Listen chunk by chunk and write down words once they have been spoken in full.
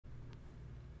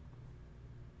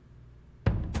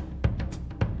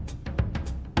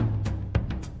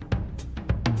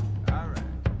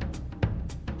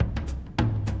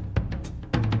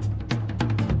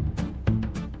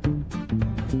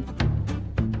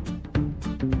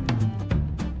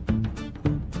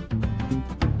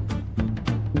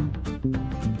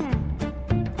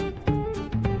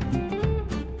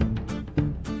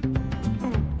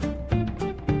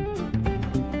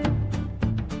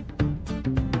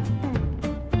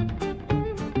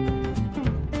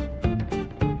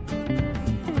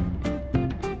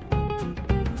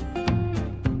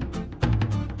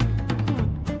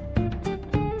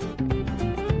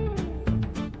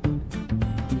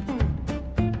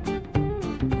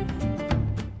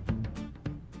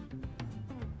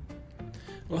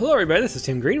Well, hello everybody, this is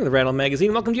Tim Green with the Rattle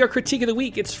Magazine. Welcome to your Critique of the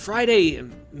Week. It's Friday,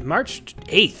 March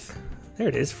 8th. There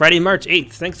it is, Friday, March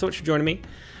 8th. Thanks so much for joining me.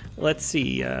 Let's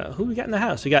see, who we got in the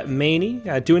house? We got Maney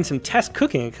doing some test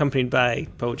cooking accompanied by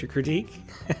Poetry Critique.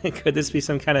 Could this be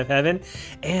some kind of heaven?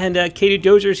 And Katie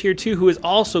Dozier's here too, who is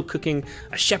also cooking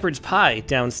a shepherd's pie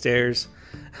downstairs,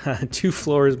 2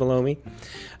 floors below me.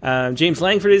 James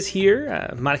Langford is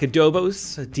here, Monica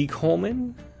Dobos, Dee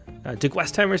Coleman, Dick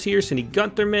Westheimer's here, Cindy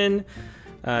Guntherman,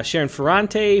 Sharon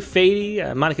Ferrante,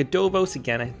 Fady, Monica Dobos,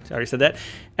 again, I already said that.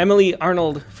 Emily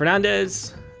Arnold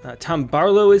Fernandez, Tom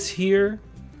Barlow is here.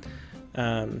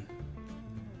 Sorry,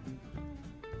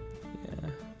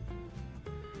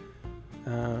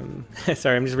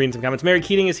 I'm just reading some comments. Mary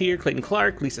Keating is here, Clayton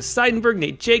Clark, Lisa Seidenberg,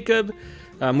 Nate Jacob,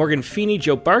 Morgan Feeney,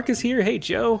 Joe Bark is here. Hey,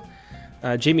 Joe.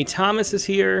 Jamie Thomas is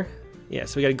here. Yeah,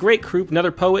 so we got a great group,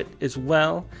 another poet as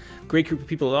well. Great group of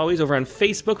people as always. Over on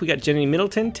Facebook, we got Jenny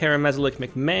Middleton, Tara Meslick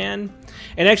McMahon.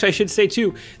 And actually, I should say,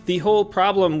 too, the whole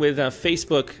problem with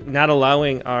Facebook not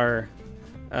allowing our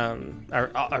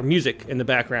music in the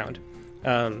background,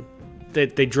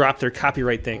 they dropped their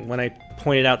copyright thing when I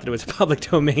pointed out that it was a public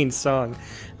domain song.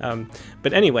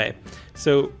 But anyway,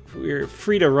 so we're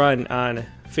free to run on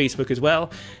Facebook as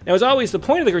well. Now, as always, the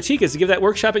point of the critique is to give that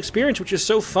workshop experience, which is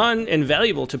so fun and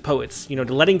valuable to poets, you know,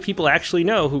 to letting people actually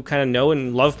know, who kind of know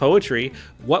and love poetry,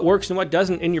 what works and what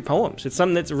doesn't in your poems. It's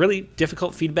something that's really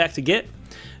difficult feedback to get.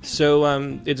 So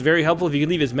it's very helpful if you can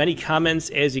leave as many comments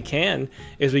as you can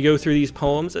as we go through these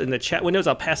poems in the chat windows.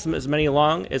 I'll pass them as many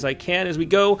along as I can as we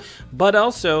go, but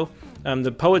also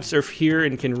the poets are here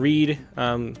and can read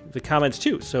the comments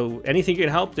too. So anything can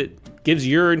help that gives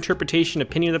your interpretation,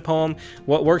 opinion of the poem,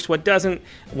 what works, what doesn't,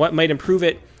 what might improve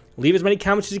it. Leave as many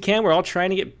comments as you can. We're all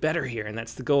trying to get better here, and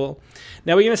that's the goal.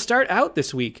 Now we're going to start out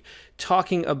this week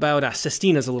talking about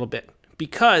sestinas a little bit,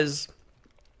 because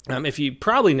if you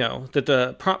probably know that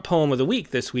the prompt poem of the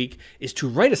week this week is to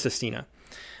write a sestina.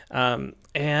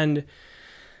 And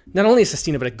not only a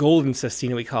sestina, but a golden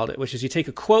sestina, we called it, which is you take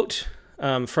a quote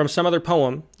from some other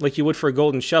poem, like you would for a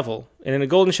golden shovel. And in a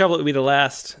golden shovel, it would be the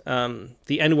last,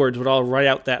 the end words would all write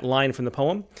out that line from the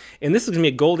poem. And this is going to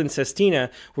be a golden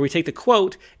sestina, where we take the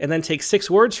quote and then take 6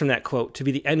 words from that quote to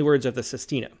be the end words of the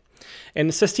sestina. And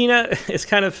the sestina is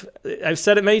kind of, I've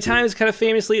said it many times, kind of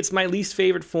famously, it's my least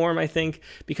favorite form, I think,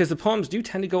 because the poems do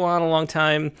tend to go on a long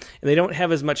time, and they don't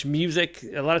have as much music.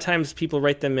 A lot of times people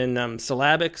write them in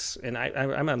syllabics, and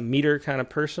I'm a meter kind of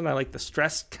person. I like the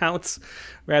stress counts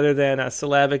rather than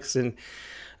syllabics. And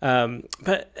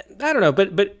but I don't know,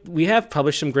 but we have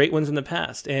published some great ones in the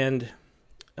past, and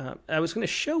I was going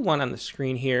to show one on the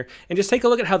screen here, and just take a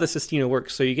look at how the sestina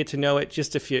works, so you get to know it,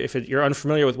 just if you're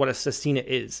unfamiliar with what a sestina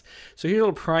is. So here's a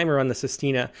little primer on the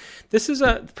sestina. This is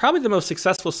probably the most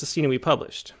successful sestina we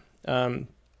published.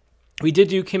 We did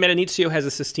do Kim Adenizio has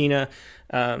a sestina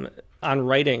on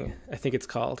writing, I think it's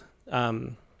called.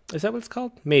 Is that what it's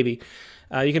called? Maybe.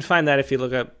 You can find that if you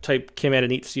type Kim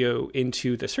Adenizio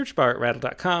into the search bar at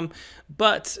rattle.com.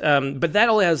 But that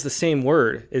only has the same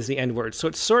word as the end word. So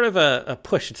it's sort of a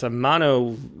push. It's a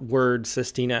mono word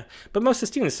sestina. But most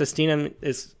sestina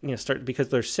is, start because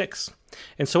there's 6.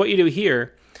 And so what you do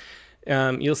here,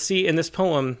 you'll see in this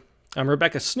poem,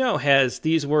 Rebecca Snow has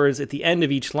these words at the end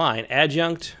of each line: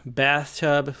 adjunct,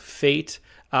 bathtub, fate,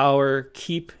 hour,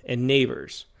 keep, and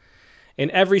neighbors. In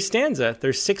every stanza,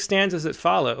 there's 6 stanzas that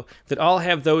follow that all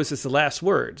have those as the last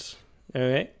words.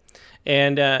 Okay?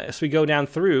 And as we go down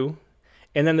through,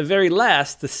 and then the very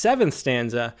last, the 7th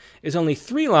stanza, is only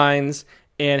 3 lines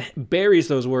and buries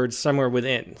those words somewhere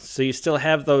within. So you still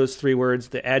have those 3 words.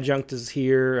 The adjunct is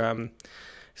here.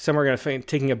 Somewhere going to find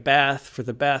taking a bath for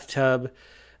the bathtub.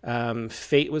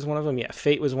 Fate was one of them. Yeah,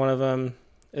 fate was one of them.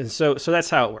 And so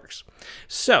that's how it works.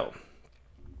 So,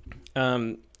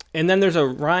 and then there's a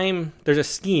rhyme, there's a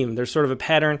scheme, there's sort of a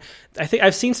pattern. I think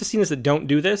I've seen sestinas that don't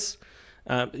do this.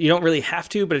 You don't really have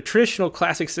to, but a traditional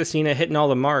classic sestina hitting all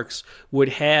the marks would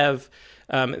have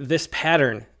this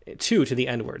pattern to the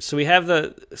end words. So we have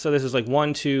so this is like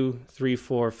 1, 2, 3,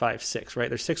 4, 5, 6, right?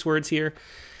 There's 6 words here.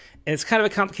 And it's kind of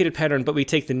a complicated pattern, but we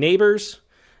take the neighbors,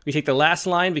 we take the last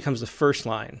line, becomes the first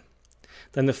line.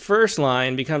 Then the first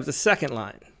line becomes the second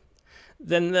line.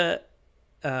 Then the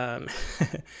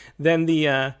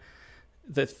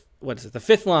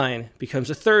fifth line becomes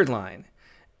the third line,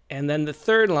 and then the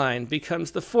third line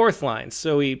becomes the fourth line.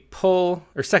 So we pull,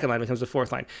 or second line becomes the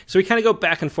fourth line. So we kind of go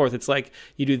back and forth. It's like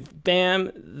you do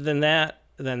bam, then that,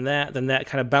 then that, then that,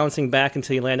 kind of bouncing back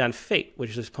until you land on fate,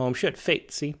 which this poem should.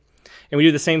 Fate, see? And we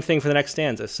do the same thing for the next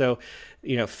stanza. So,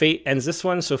 fate ends this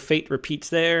one, so fate repeats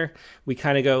there. We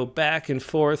kind of go back and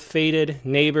forth, fated,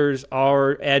 neighbors,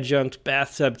 our, adjunct,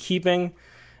 bathtub, keeping.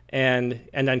 and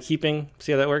end on keeping.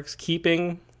 See how that works?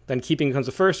 Keeping, then keeping becomes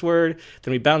the first word.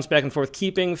 Then we bounce back and forth.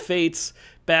 Keeping, fates,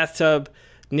 bathtub,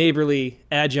 neighborly,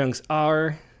 adjuncts,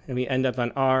 are, and we end up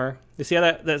on are. You see how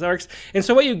that works? And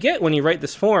so what you get when you write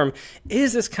this form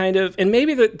is this kind of, and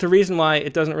maybe the reason why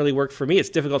it doesn't really work for me, it's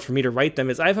difficult for me to write them,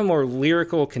 is I have a more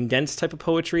lyrical, condensed type of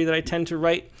poetry that I tend to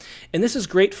write. And this is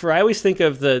great for, I always think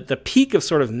of the peak of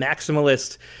sort of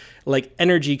maximalist, like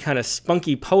energy kind of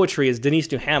spunky poetry is Denise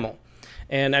Duhamel.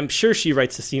 And I'm sure she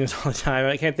writes sestinas all the time.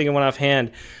 I can't think of one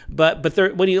offhand. But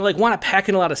when you like want to pack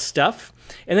in a lot of stuff,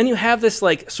 and then you have this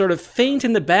like sort of faint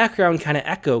in the background kind of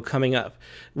echo coming up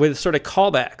with sort of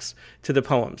callbacks to the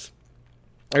poems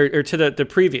or to the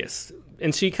previous.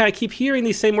 And so you kind of keep hearing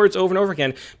these same words over and over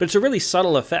again, but it's a really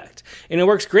subtle effect. And it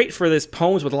works great for this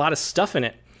poems with a lot of stuff in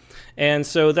it. And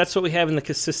so that's what we have in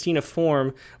the sestina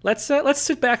form. Let's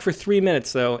sit back for 3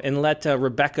 minutes, though, and let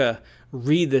Rebecca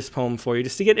read this poem for you,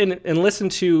 just to get in and listen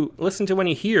to when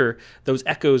you hear those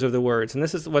echoes of the words. And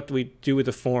this is what we do with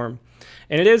the form.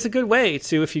 And it is a good way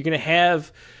to, if you're going to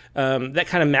have that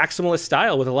kind of maximalist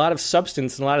style with a lot of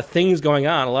substance and a lot of things going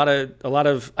on, a lot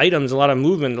of items, a lot of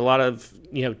movement, a lot of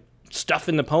stuff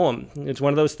in the poem. It's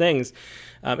one of those things.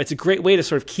 It's a great way to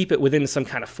sort of keep it within some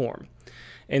kind of form.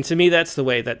 And to me, that's the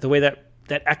way that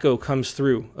echo comes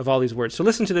through of all these words. So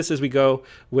listen to this as we go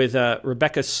with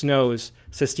Rebecca Snow's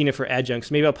Sestina for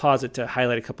Adjuncts. Maybe I'll pause it to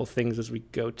highlight a couple things as we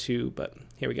go too, but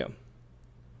here we go.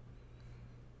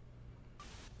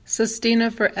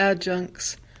 Sestina for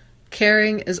Adjuncts.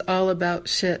 Caring is all about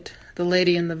shit, the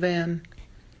lady in the van.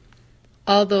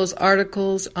 All those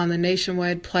articles on the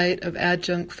nationwide plight of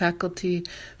adjunct faculty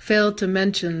failed to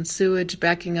mention sewage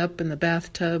backing up in the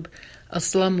bathtub, a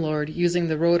slumlord using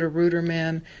the Roto-Rooter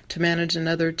man to manage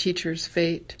another teacher's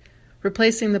fate.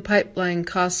 Replacing the pipeline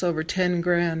costs over 10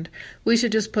 grand. We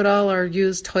should just put all our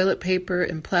used toilet paper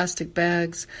in plastic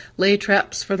bags, lay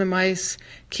traps for the mice,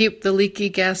 keep the leaky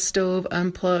gas stove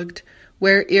unplugged,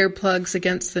 wear earplugs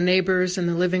against the neighbors in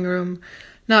the living room.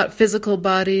 Not physical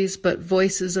bodies, but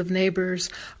voices of neighbors,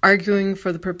 arguing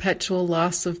for the perpetual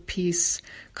loss of peace.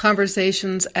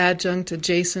 Conversations adjunct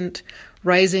adjacent,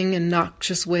 rising in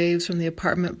noxious waves from the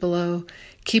apartment below,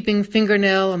 keeping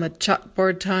fingernail on the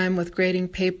chalkboard time with grading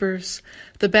papers,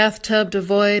 the bathtub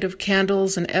devoid of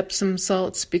candles and Epsom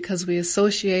salts because we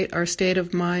associate our state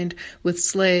of mind with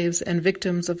slaves and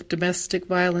victims of domestic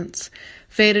violence,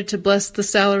 fated to bless the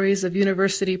salaries of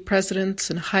university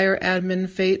presidents and higher admin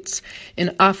fates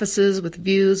in offices with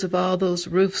views of all those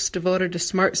roofs devoted to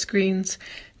smart screens,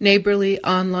 neighborly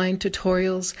online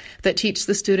tutorials that teach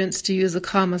the students to use a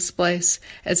comma splice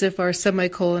as if our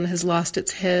semicolon has lost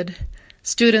its head.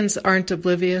 Students aren't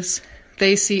oblivious.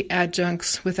 They see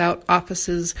adjuncts without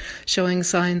offices showing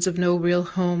signs of no real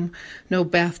home, no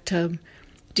bathtub.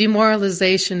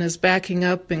 Demoralization is backing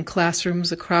up in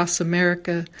classrooms across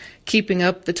America, keeping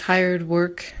up the tired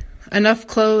work. Enough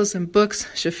clothes and books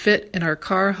should fit in our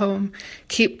car home.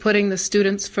 Keep putting the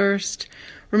students first.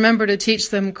 Remember to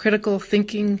teach them critical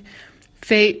thinking.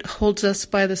 Fate holds us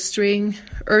by the string,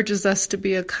 urges us to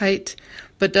be a kite,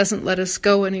 but doesn't let us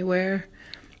go anywhere.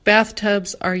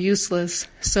 Bathtubs are useless,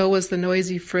 so was the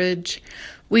noisy fridge.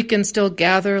 We can still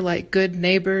gather like good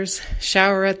neighbors,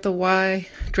 shower at the Y,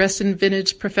 dress in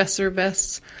vintage professor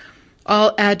vests.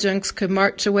 All adjuncts could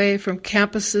march away from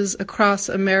campuses across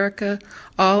America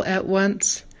all at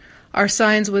once. Our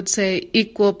signs would say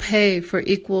equal pay for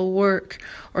equal work,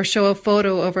 or show a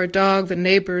photo of our dog the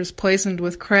neighbors poisoned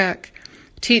with crack.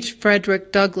 Teach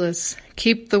Frederick Douglass,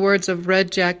 keep the words of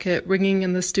Red Jacket ringing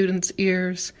in the students'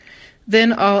 ears.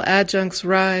 Then all adjuncts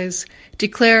rise,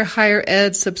 declare higher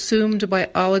ed subsumed by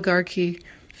oligarchy,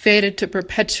 fated to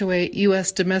perpetuate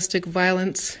U.S. domestic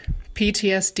violence,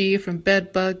 PTSD from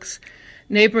bed bugs.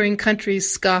 Neighboring countries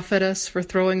scoff at us for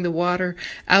throwing the water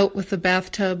out with the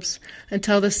bathtubs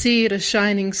until the sea to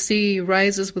shining sea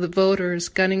rises with voters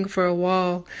gunning for a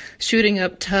wall, shooting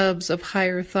up tubs of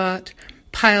higher thought,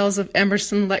 piles of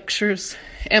Emerson lectures,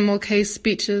 MLK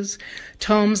speeches,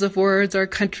 tomes of words our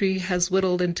country has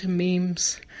whittled into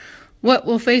memes. What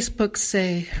will Facebook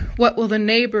say? What will the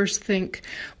neighbors think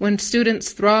when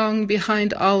students throng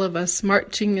behind all of us,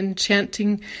 marching and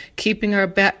chanting, keeping our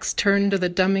backs turned to the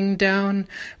dumbing down,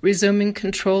 resuming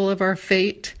control of our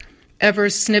fate, ever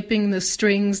snipping the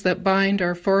strings that bind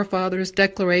our forefathers'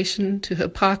 declaration to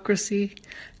hypocrisy?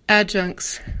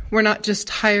 Adjuncts, we're not just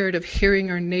tired of hearing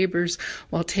our neighbors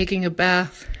while taking a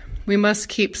bath. We must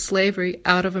keep slavery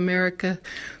out of America,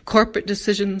 corporate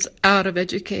decisions out of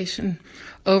education,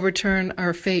 overturn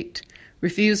our fate,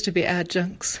 refuse to be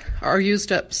adjuncts. Our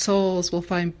used-up souls will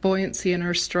find buoyancy in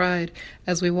our stride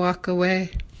as we walk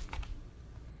away.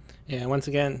 Yeah, once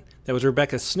again, that was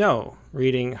Rebecca Snow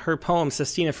reading her poem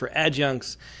Sestina for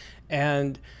Adjuncts.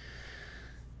 And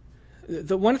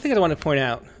the one thing I want to point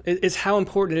out is how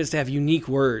important it is to have unique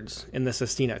words in the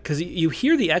sestina, because you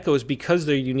hear the echoes because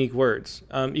they're unique words.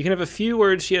 You can have a few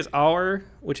words. She has our,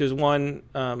 which is one,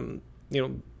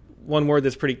 one word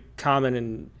that's pretty common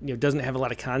and doesn't have a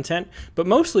lot of content, but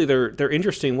mostly they're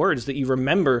interesting words that you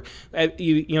remember.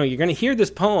 You're going to hear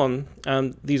this poem,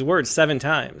 these words 7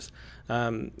 times.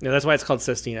 That's why it's called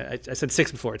sestina. I said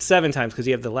 6 before. It's 7 times because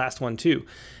you have the last one too,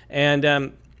 and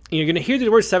you're going to hear the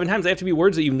words 7 times. They have to be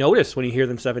words that you notice when you hear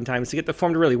them 7 times to get the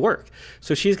form to really work.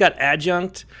 So she's got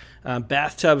adjunct,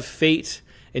 bathtub, fate,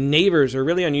 and neighbors are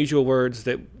really unusual words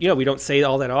that we don't say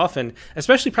all that often.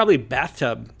 Especially probably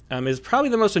bathtub is probably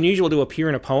the most unusual to appear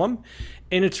in a poem,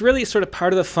 and it's really sort of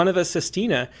part of the fun of a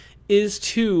sestina is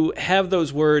to have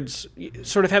those words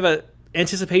sort of have a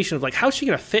anticipation of like, how's she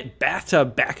going to fit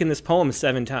bathtub back in this poem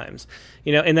 7 times,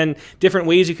 and then different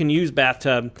ways you can use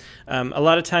bathtub. A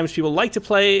lot of times people like to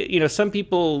play, some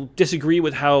people disagree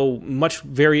with how much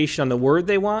variation on the word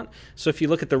they want. So if you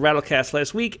look at the Rattlecast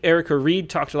last week, Erica Reed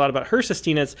talked a lot about her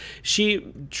sestinas. She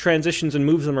transitions and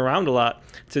moves them around a lot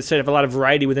to sort of a lot of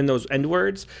variety within those end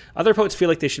words. Other poets feel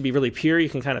like they should be really pure. You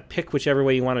can kind of pick whichever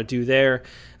way you want to do there.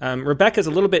 Rebecca's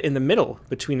a little bit in the middle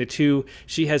between the two.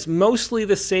 She has mostly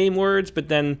the same words, but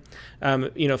then,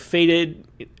 fated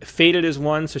is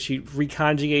one, so she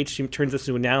reconjugates. She turns this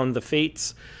into a noun, the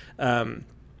fates. And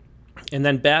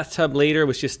then bathtub later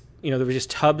was just, there were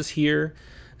just tubs here.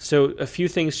 So a few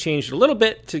things changed a little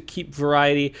bit to keep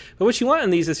variety. But what you want in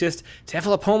these is just to have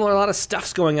a poem where a lot of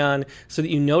stuff's going on so that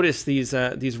you notice these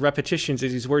repetitions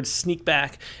as these words sneak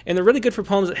back. And they're really good for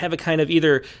poems that have a kind of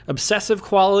either obsessive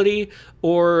quality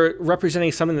or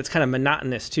representing something that's kind of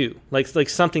monotonous too. Like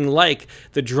something like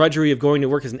the drudgery of going to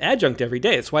work as an adjunct every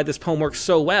day. It's why this poem works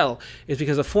so well, is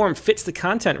because the form fits the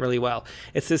content really well.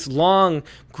 It's this long,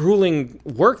 grueling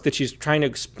work that she's trying to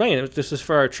explain. This is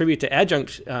for our tribute to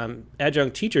adjunct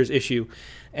teachers issue,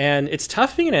 and it's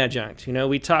tough being an adjunct.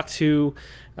 We talked to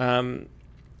who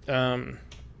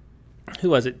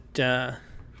was it?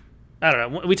 I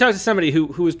don't know. We talked to somebody who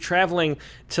was traveling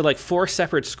to like 4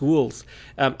 separate schools,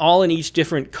 all in each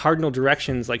different cardinal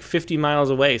directions, like 50 miles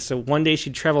away. So one day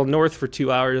she'd travel north for 2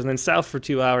 hours, and then south for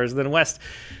 2 hours, and then west.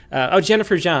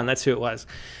 Jennifer John, that's who it was.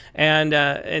 And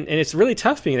it's really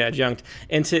tough being an adjunct,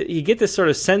 and you get this sort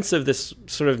of sense of this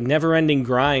sort of never-ending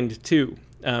grind too.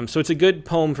 So it's a good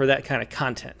poem for that kind of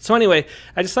content. So anyway,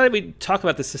 I decided we'd talk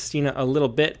about the sestina a little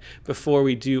bit before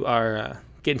we do our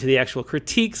get into the actual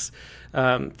critiques,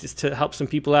 just to help some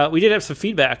people out. We did have some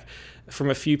feedback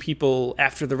from a few people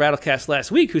after the Rattlecast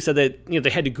last week who said that they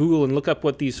had to Google and look up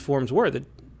what these forms were, the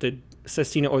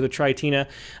sestina or the tritina.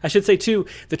 I should say too,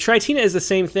 the tritina is the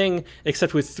same thing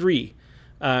except with 3.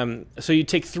 So you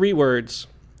take 3 words.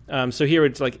 So here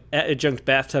it's like adjunct,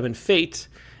 bathtub, and fate,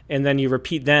 and then you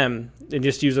repeat them and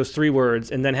just use those 3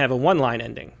 words and then have a 1-line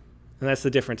ending. And that's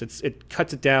the difference. It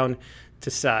cuts it down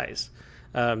to size.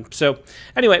 So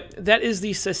anyway, that is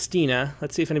the sestina.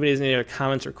 Let's see if anybody has any other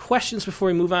comments or questions before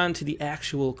we move on to the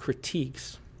actual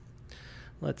critiques.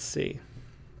 Let's see.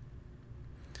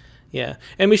 Yeah,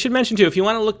 and we should mention too, if you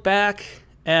want to look back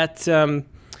at the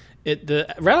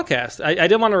Rattlecast, I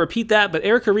didn't want to repeat that, but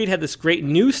Erica Reed had this great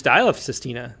new style of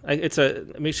sestina.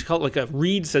 We should call it like a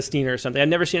Reed sestina or something. I've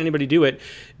never seen anybody do it.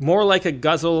 More like a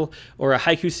guzzle or a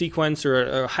haiku sequence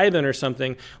or a haibun or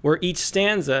something, where each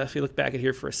stanza, if you look back at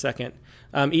here for a second,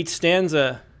 each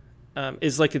stanza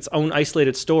is like its own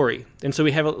isolated story. And so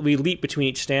we leap between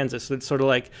each stanza. So it's sort of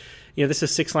like, this is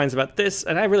 6 lines about this,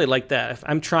 and I really like that.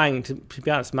 I'm trying to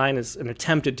be honest, mine is an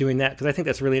attempt at doing that because I think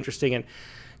that's really interesting and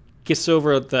gets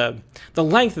over the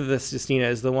length of the sestina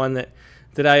is the one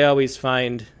that I always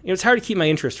find, it's hard to keep my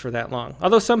interest for that long.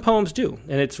 Although some poems do,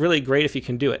 and it's really great if you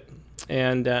can do it.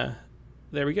 And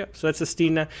there we go. So that's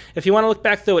sestina. If you want to look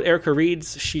back, though, at Erica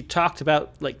Reed's, she talked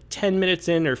about like 10 minutes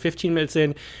in or 15 minutes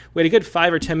in. We had a good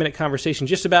 5 or 10 minute conversation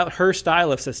just about her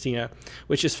style of sestina,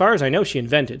 which as far as I know, she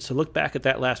invented. So look back at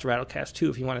that last Rattlecast, too,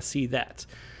 if you want to see that.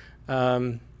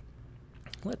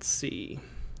 Let's see.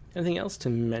 Anything else to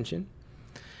mention?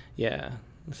 Yeah.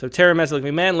 So Tara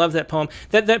Meslick, man, loves that poem.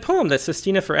 That poem, that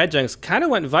Sestina for Adjuncts, kind of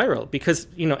went viral because,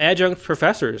 adjunct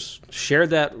professors shared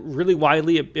that really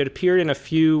widely. It appeared in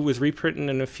was reprinted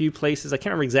in a few places. I can't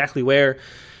remember exactly where,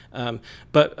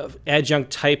 but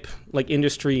adjunct type, like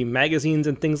industry magazines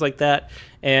and things like that.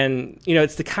 And,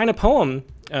 it's the kind of poem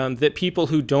that people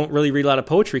who don't really read a lot of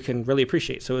poetry can really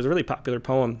appreciate. So it was a really popular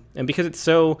poem. And because it's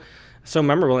so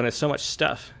memorable and it's so much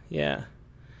stuff. Yeah.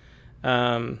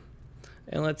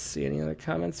 And let's see, any other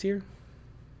comments here?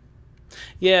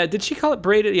 Yeah, did she call it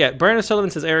braided? Yeah, Brian O'Sullivan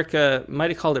says Erica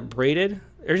might have called it braided.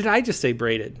 Or did I just say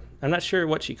braided? I'm not sure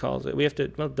what she calls it. We have to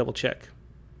double check.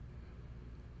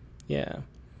 Yeah.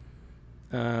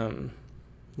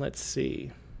 Let's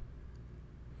see.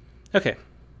 Okay.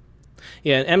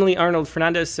 Yeah, and Emily Arnold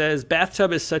Fernandez says,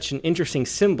 bathtub is such an interesting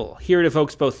symbol. Here it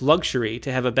evokes both luxury,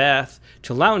 to have a bath,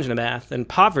 to lounge in a bath, and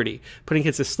poverty, putting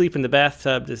kids to sleep in the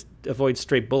bathtub to avoid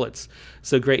stray bullets.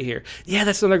 So great here. Yeah,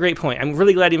 that's another great point. I'm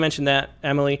really glad you mentioned that,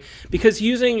 Emily, because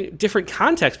using different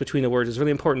context between the words is really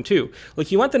important too.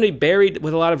 Like, you want them to be buried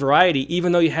with a lot of variety,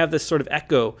 even though you have this sort of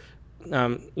echo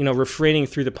refraining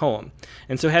through the poem.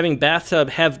 And so having bathtub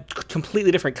have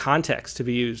completely different context to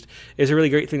be used is a really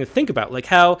great thing to think about. Like,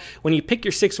 how, when you pick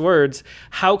your 6 words,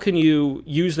 how can you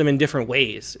use them in different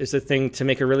ways is the thing to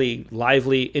make a really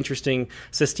lively, interesting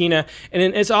sestina.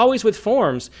 And as always with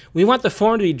forms, we want the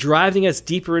form to be driving us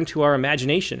deeper into our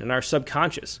imagination and our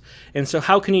subconscious. And so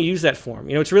how can you use that form?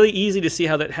 It's really easy to see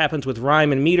how that happens with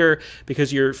rhyme and meter,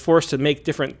 because you're forced to make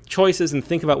different choices and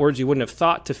think about words you wouldn't have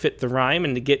thought to fit the rhyme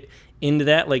and to get into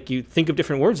that. Like, you think of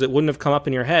different words that wouldn't have come up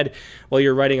in your head while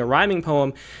you're writing a rhyming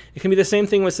poem. It can be the same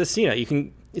thing with sestina. You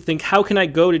can think, how can I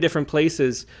go to different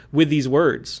places with these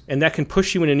words? And that can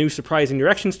push you into new, surprising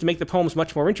directions to make the poems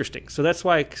much more interesting. So that's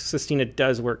why sestina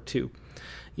does work too.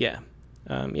 Yeah.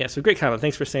 So great comment.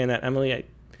 Thanks for saying that, Emily.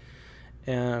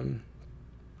 All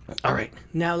right,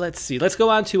 now let's see. Let's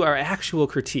go on to our actual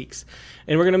critiques.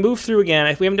 And we're going to move through again.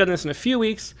 If we haven't done this in a few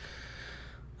weeks,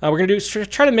 we're going to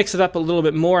try to mix it up a little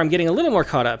bit more. I'm getting a little more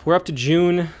caught up. We're up to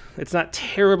June. It's not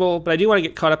terrible, but I do want to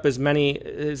get caught up as many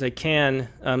as I can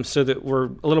so that we're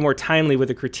a little more timely with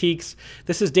the critiques.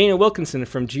 This is Dana Wilkinson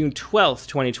from June 12th,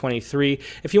 2023.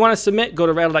 If you want to submit, go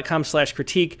to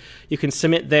rattle.com/critique. You can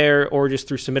submit there or just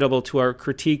through Submittable to our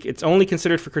critique. It's only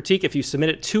considered for critique if you submit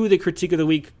it to the Critique of the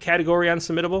Week category on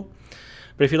Submittable.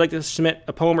 But if you'd like to submit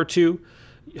a poem or two,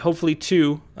 hopefully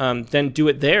 2, then do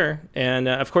it there. And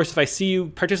of course, if I see you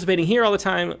participating here all the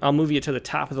time, I'll move you to the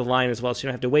top of the line as well, so you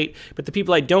don't have to wait. But the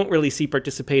people I don't really see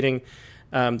participating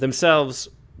themselves,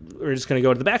 we're just going to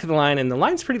go to the back of the line, and the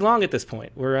line's pretty long at this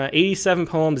point. We're 87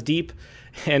 poems deep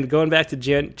and going back to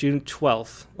June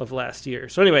 12th of last year.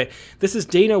 So anyway, this is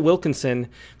Dana Wilkinson.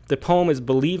 The poem is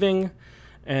Believing,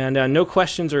 and no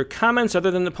questions or comments other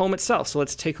than the poem itself. So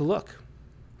let's take a look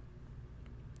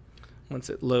once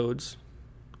it loads.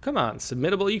 Come on,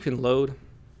 Submittable, you can load.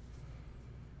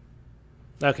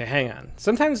 Okay, hang on.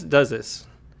 Sometimes it does this,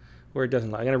 where it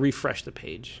doesn't load. I'm going to refresh the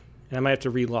page, and I might have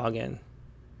to re-log in.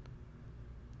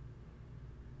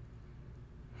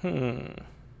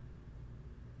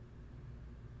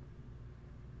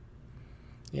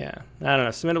 Yeah, I don't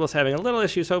know. Submittable's having a little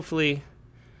issues. Hopefully,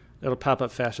 it'll pop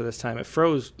up faster this time. It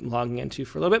froze logging into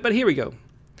for a little bit, but here we go.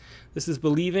 This is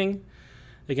Believing.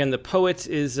 Again, the poet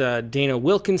is Dana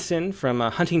Wilkinson from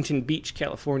Huntington Beach,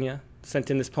 California.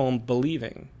 Sent in this poem,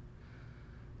 Believing.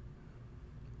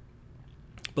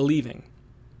 Believing.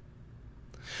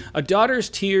 A daughter's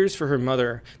tears for her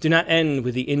mother do not end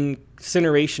with the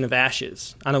incineration of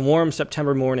ashes on a warm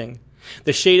September morning.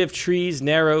 The shade of trees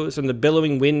narrows and the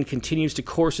billowing wind continues to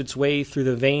course its way through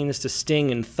the veins to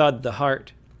sting and thud the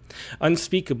heart.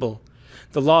 Unspeakable,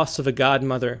 the loss of a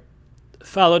godmother,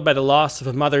 followed by the loss of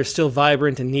a mother still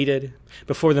vibrant and needed,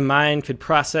 before the mind could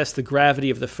process the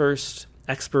gravity of the first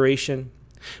expiration,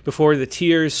 before the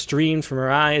tears streamed from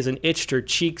her eyes and itched her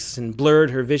cheeks and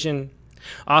blurred her vision,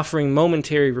 offering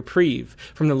momentary reprieve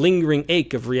from the lingering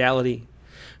ache of reality.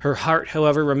 Her heart,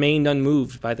 however, remained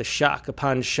unmoved by the shock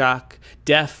upon shock,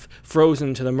 deaf,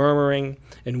 frozen to the murmuring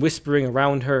and whispering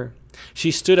around her.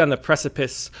 She stood on the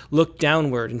precipice, looked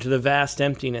downward into the vast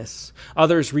emptiness.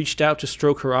 Others reached out to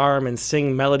stroke her arm and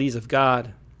sing melodies of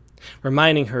God,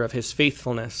 reminding her of his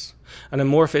faithfulness, an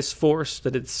amorphous force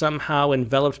that had somehow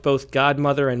enveloped both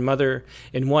godmother and mother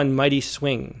in one mighty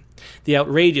swing. The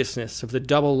outrageousness of the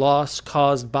double loss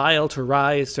caused bile to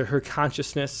rise to her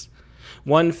consciousness.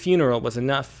 One funeral was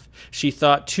enough. She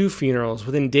thought 2 funerals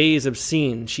within days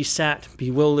obscene. She sat,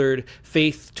 bewildered,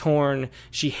 faith torn.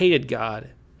 She hated God.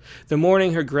 The morning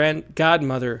of her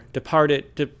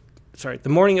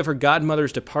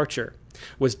godmother's departure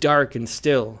was dark and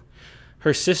still.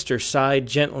 Her sister sighed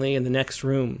gently in the next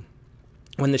room,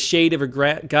 when the shade of her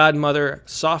godmother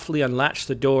softly unlatched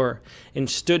the door and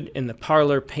stood in the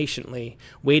parlor patiently,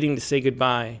 waiting to say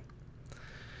goodbye.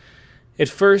 At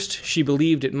first, she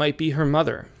believed it might be her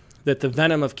mother, that the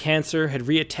venom of cancer had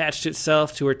reattached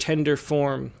itself to her tender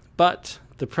form, but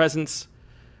the presence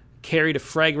carried a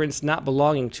fragrance not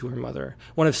belonging to her mother,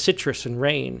 one of citrus and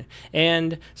rain,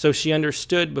 and, so she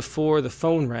understood before the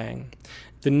phone rang,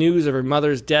 the news of her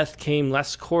mother's death came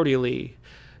less cordially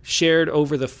shared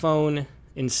over the phone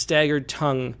in staggered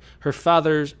tongue her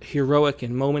father's heroic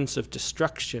in moments of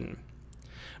destruction.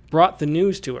 Brought the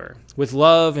news to her, with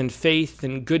love and faith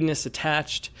and goodness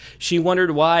attached. She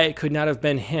wondered why it could not have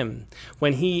been him.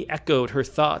 When he echoed her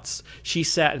thoughts, she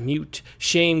sat mute,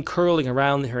 shame curling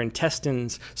around her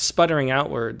intestines, sputtering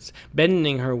outwards,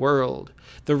 bending her world.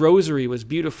 The rosary was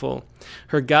beautiful,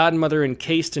 her godmother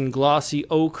encased in glossy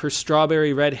oak, her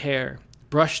strawberry red hair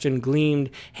brushed and gleamed,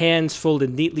 hands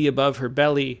folded neatly above her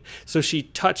belly. So she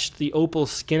touched the opal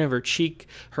skin of her cheek.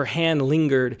 Her hand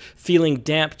lingered, feeling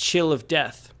damp chill of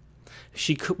death.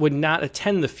 She would not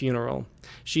attend the funeral.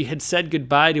 She had said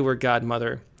goodbye to her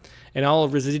godmother, and all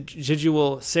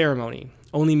residual ceremony.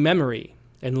 Only memory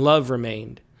and love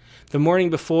remained. The morning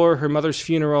before her mother's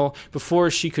funeral, before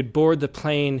she could board the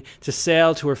plane to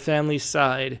sail to her family's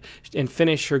side and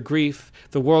finish her grief,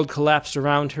 the world collapsed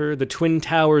around her. The twin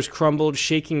towers crumbled,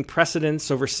 shaking precedence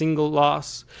over single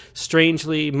loss,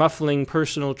 strangely muffling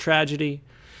personal tragedy.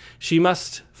 She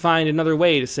must find another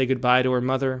way to say goodbye to her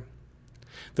mother.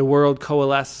 The world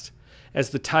coalesced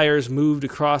as the tires moved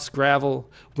across gravel,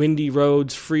 windy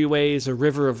roads, freeways. A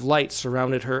river of light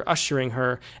surrounded her, ushering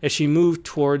her as she moved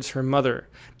towards her mother.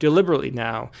 Deliberately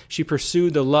now, she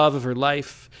pursued the love of her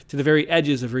life. To the very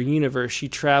edges of her universe she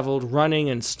traveled, running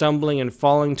and stumbling and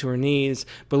falling to her knees,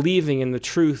 believing in the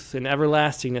truth and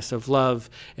everlastingness of love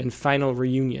and final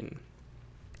reunion.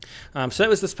 So that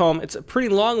was this poem. It's a pretty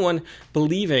long one,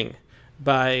 Believing,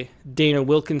 by Dana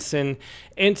Wilkinson.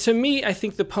 And to me, I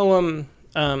think the poem...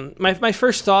 my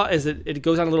first thought is that it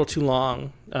goes on a little too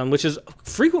long, which is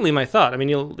frequently my thought. I mean,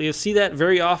 you'll see that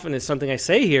very often as something I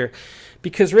say here,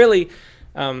 because really,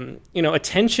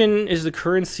 attention is the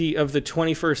currency of the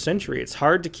 21st century. It's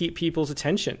hard to keep people's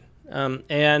attention.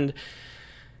 Some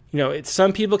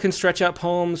people can stretch out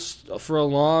poems for a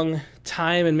long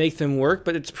time and make them work,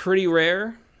 but it's pretty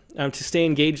rare to stay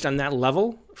engaged on that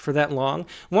level for that long.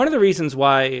 One of the reasons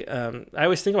why, I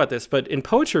always think about this, but in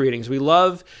poetry readings, we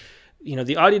love...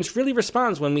 the audience really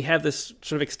responds when we have this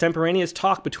sort of extemporaneous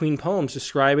talk between poems,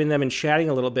 describing them and chatting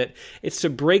a little bit. It's to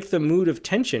break the mood of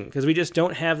tension, because we just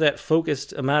don't have that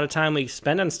focused amount of time we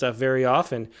spend on stuff very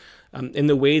often in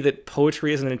the way that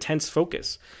poetry is an intense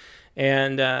focus.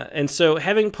 And so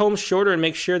having poems shorter and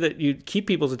make sure that you keep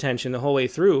people's attention the whole way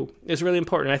through is really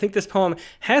important. I think this poem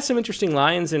has some interesting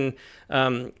lines and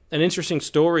an interesting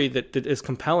story that is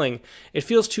compelling. It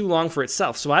feels too long for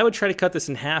itself. So I would try to cut this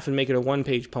in half and make it a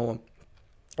one-page poem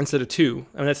instead of two.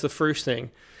 I mean, that's the first thing.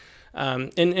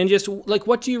 And just like,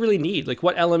 what do you really need? Like,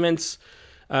 what elements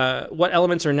are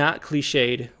not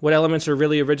cliched? What elements are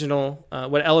really original?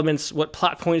 What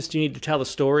plot points do you need to tell the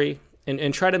story?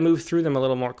 And try to move through them a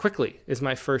little more quickly is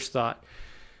my first thought.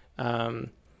 But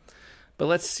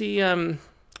let's see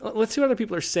what other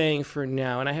people are saying for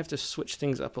now. And I have to switch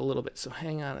things up a little bit. So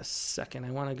hang on a second.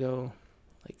 I want to go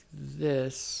like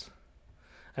this.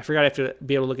 I forgot I have to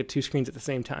be able to look at two screens at the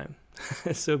same time.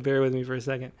 So bear with me for a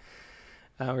second.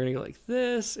 We're going to go like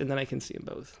this, and then I can see them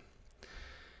both.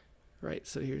 Right,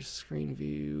 so here's screen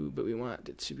view, but we want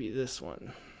it to be this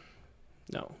one.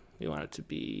 No, we want it to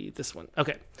be this one.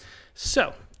 Okay,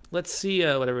 so let's see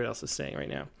what everybody else is saying right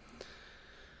now.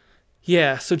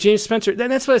 Yeah, so James Spencer,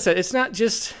 that's what I said. It's not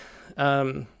just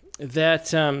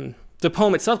that the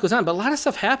poem itself goes on, but a lot of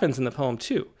stuff happens in the poem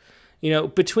too.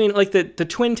 Between like the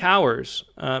Twin Towers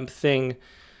thing,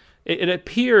 it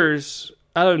appears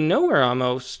out of nowhere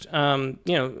almost,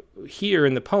 here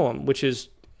in the poem, which is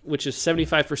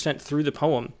 75% through the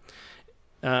poem.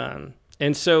 And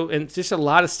just a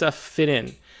lot of stuff fit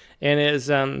in. And as,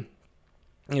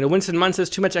 Winston Munn says,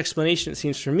 too much explanation, it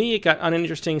seems for me. It got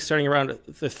uninteresting starting around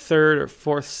the third or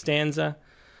fourth stanza.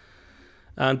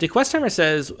 Dick Westheimer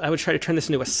says, I would try to turn this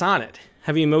into a sonnet.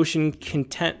 Heavy emotional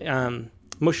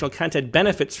content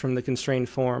benefits from the constrained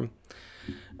form.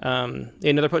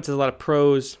 Another poet says a lot of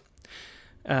prose.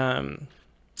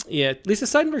 Lisa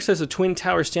Seidenberg says the Twin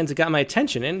Tower stanza got my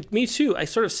attention, and me too. I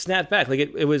sort of snapped back. Like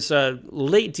it was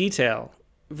late detail,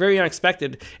 very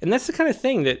unexpected, and that's the kind of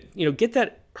thing that get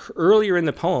that earlier in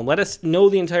the poem. Let us know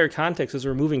the entire context as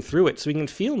we're moving through it, so we can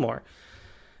feel more.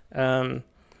 And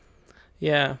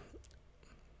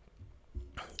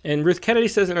Ruth Kennedy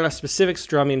says there are enough specifics to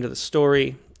draw me into the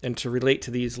story and to relate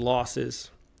to these losses.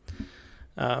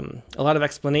 A lot of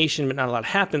explanation, but not a lot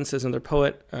happens, says another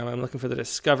poet. I'm looking for the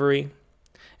discovery.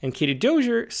 And Katie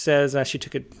Dozier says she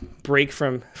took a break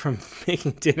from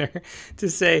making dinner to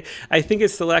say, I think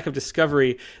it's the lack of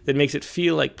discovery that makes it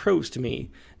feel like prose to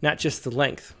me, not just the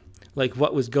length. Like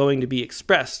what was going to be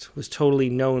expressed was totally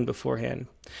known beforehand.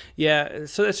 Yeah,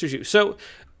 so that's true. So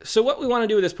So what we want to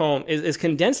do with this poem is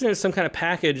condense it into some kind of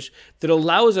package that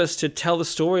allows us to tell the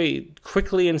story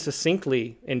quickly and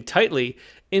succinctly and tightly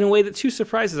in a way that too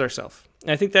surprises ourselves.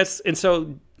 And I think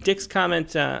so Dick's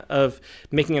comment of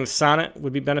making it a sonnet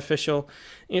would be beneficial.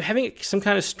 Having some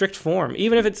kind of strict form,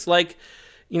 even if it's like,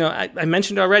 I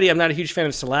mentioned already, I'm not a huge fan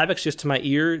of syllabics. Just to my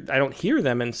ear, I don't hear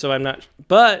them, and so I'm not.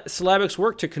 But syllabics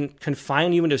work to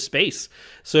confine you into space.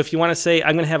 So if you want to say,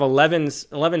 I'm going to have 11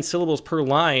 syllables per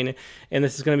line, and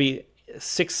this is going to be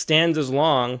 6 stanzas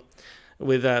long,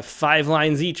 with 5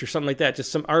 lines each or something like that,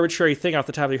 just some arbitrary thing off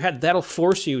the top of your head, that'll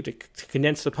force you to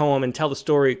condense the poem and tell the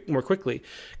story more quickly.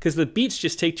 Because the beats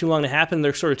just take too long to happen.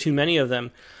 There's sort of too many of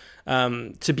them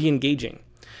to be engaging.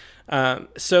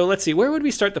 So let's see, where would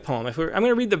we start the poem? I'm going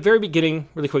to read the very beginning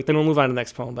really quick, then we'll move on to the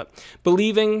next poem. But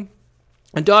believing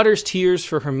a daughter's tears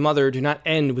for her mother do not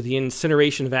end with the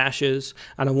incineration of ashes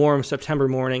on a warm September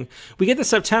morning. We get the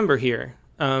September here,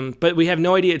 but we have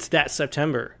no idea it's that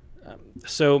September.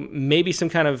 So maybe some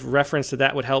kind of reference to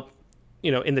that would help,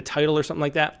 in the title or something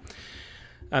like that.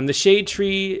 The shade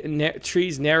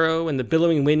trees narrow, and the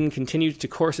billowing wind continues to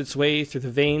course its way through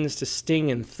the veins to sting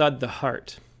and thud the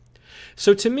heart.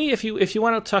 So to me, if you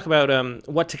want to talk about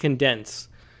what to condense,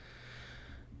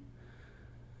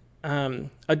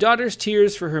 a daughter's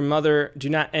tears for her mother do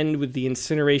not end with the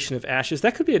incineration of ashes.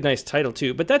 That could be a nice title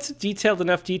too, but that's detailed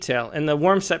enough detail. And the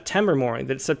warm September morning,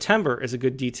 that September is a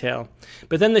good detail.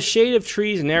 But then the shade of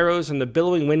trees narrows and the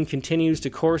billowing wind continues to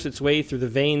course its way through the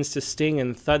veins to sting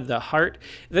and thud the heart.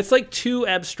 That's like too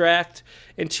abstract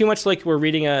and too much like we're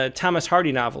reading a Thomas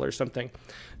Hardy novel or something.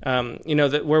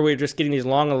 That where we're just getting these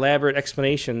long, elaborate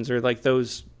explanations, or like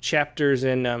those chapters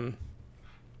in, I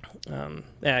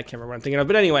can't remember what I'm thinking of.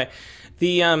 But anyway,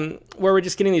 where we're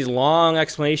just getting these long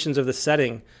explanations of the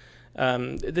setting,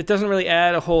 that doesn't really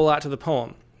add a whole lot to the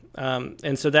poem.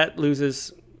 And so that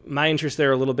loses my interest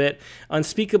there a little bit.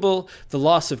 Unspeakable, the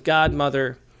loss of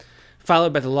godmother,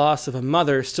 followed by the loss of a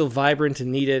mother still vibrant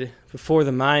and needed, before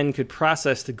the mind could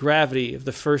process the gravity of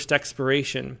the first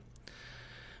expiration.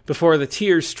 Before the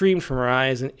tears streamed from her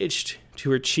eyes and itched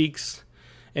to her cheeks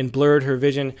and blurred her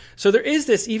vision. So there is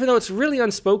this, even though it's really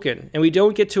unspoken, and we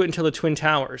don't get to it until the Twin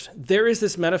Towers, there is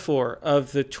this metaphor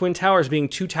of the Twin Towers being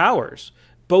 2 towers,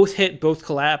 both hit, both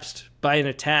collapsed by an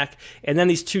attack, and then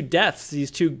these 2 deaths,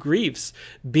 these 2 griefs,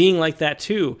 being like that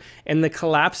too, and the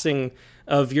collapsing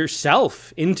of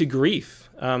yourself into grief.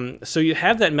 So you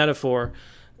have that metaphor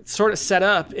sort of set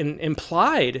up and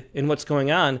implied in what's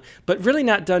going on, but really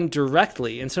not done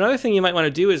directly. And so another thing you might want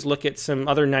to do is look at some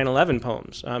other 9/11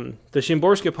 poems. The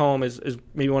Szymborska poem is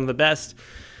maybe one of the best,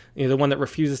 the one that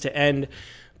refuses to end.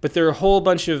 But there are a whole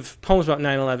bunch of poems about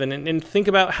 9/11, and think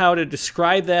about how to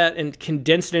describe that and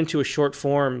condense it into a short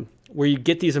form where you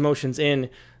get these emotions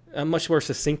in much more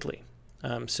succinctly.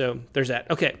 So there's that.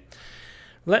 Okay,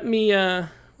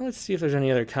 let's see if there's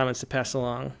any other comments to pass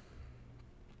along.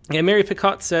 Yeah, Mary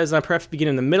Picot says, perhaps begin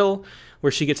in the middle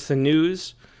where she gets the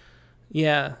news.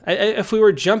 Yeah, if we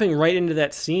were jumping right into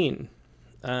that scene,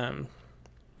 that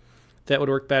would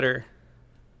work better.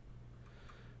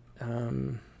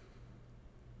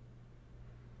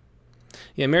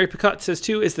 Yeah, Mary Picot says,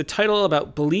 too, is the title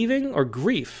about believing or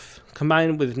grief,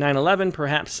 combined with 9/11,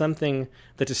 perhaps something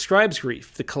that describes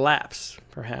grief, the collapse,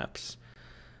 perhaps.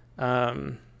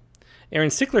 Aaron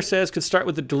Sickler says, could start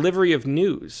with the delivery of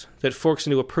news that forks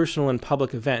into a personal and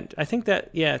public event. I think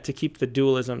that, to keep the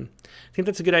dualism, I think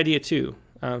that's a good idea, too,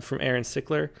 from Aaron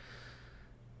Sickler.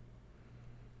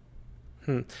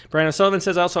 Brian O'Sullivan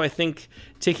says, also, I think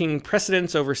taking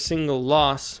precedence over single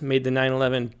loss made the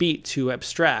 9/11 beat too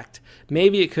abstract.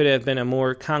 Maybe it could have been a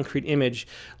more concrete image,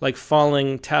 like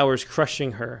falling towers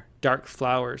crushing her, dark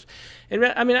flowers. And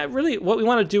really, what we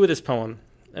want to do with this poem,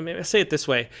 I say it this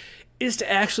way, is to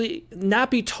actually not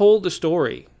be told the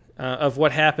story of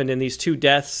what happened in these 2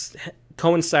 deaths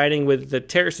coinciding with the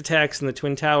terrorist attacks in the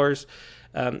Twin Towers,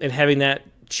 and having that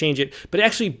change it, but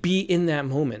actually be in that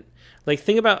moment. Like,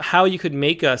 think about how you could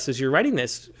make us, as you're writing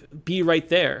this, be right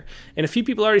there. And a few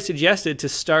people already suggested to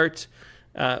start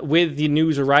with the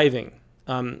news arriving,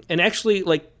 and actually,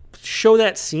 show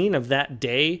that scene of that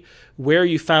day where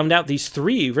you found out these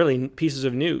 3 really pieces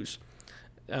of news.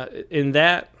 In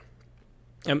that,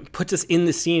 puts us in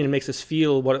the scene and makes us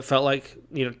feel what it felt like,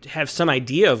 have some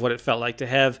idea of what it felt like to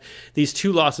have these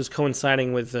 2 losses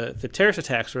coinciding with the terrorist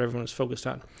attacks where everyone was focused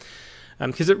on.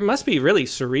 Because it must be really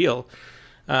surreal.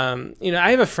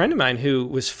 I have a friend of mine who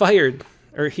was fired,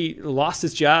 or he lost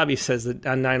his job, he says,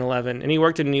 on 9/11, and he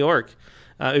worked in New York.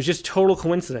 It was just total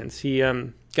coincidence. He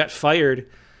got fired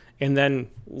and then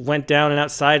went down and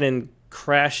outside and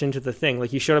crashed into the thing.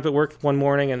 Like, he showed up at work one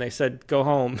morning and they said, go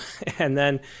home. And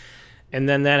then And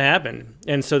then that happened.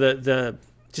 And so the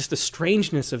just the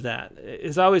strangeness of that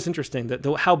is always interesting, that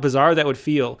how bizarre that would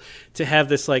feel to have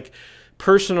this like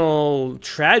personal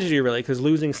tragedy, really, because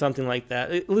losing something like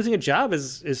that, losing a job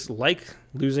is like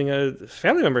losing a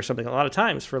family member or something a lot of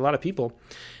times for a lot of people.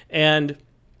 And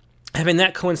having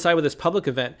that coincide with this public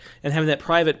event and having that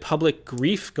private public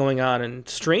grief going on and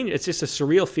strange, it's just a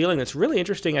surreal feeling that's really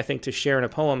interesting, I think, to share in a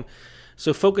poem.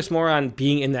 So focus more on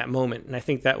being in that moment, and I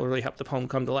think that will really help the poem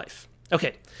come to life.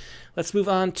 Okay, let's move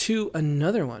on to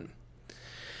another one.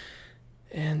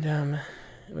 And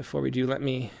before we do, let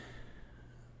me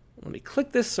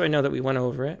click this so I know that we went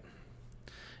over it.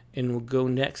 And we'll go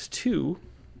next to,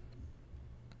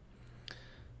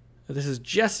 this is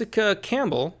Jessica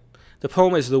Campbell. The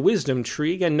poem is The Wisdom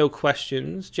Tree. Again, no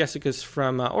questions. Jessica's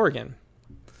from Oregon.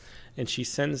 And she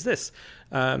sends this.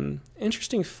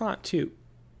 Interesting font, too.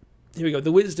 Here we go.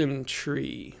 The Wisdom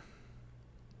Tree.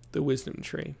 The Wisdom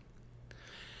Tree.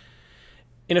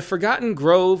 In a forgotten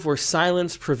grove where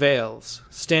silence prevails,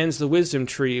 stands the wisdom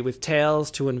tree with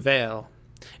tales to unveil.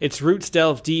 Its roots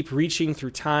delve deep, reaching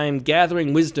through time,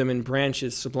 gathering wisdom in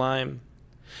branches sublime.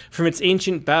 From its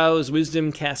ancient boughs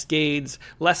wisdom cascades,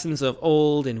 lessons of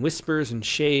old in whispers and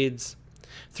shades.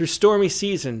 Through stormy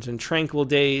seasons and tranquil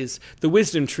days, the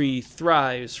wisdom tree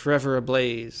thrives, forever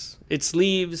ablaze. Its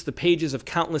leaves, the pages of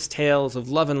countless tales of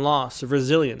love and loss, of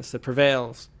resilience that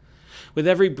prevails. With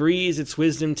every breeze its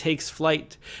wisdom takes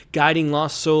flight, guiding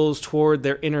lost souls toward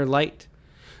their inner light.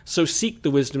 So seek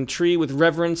the wisdom tree with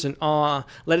reverence and awe.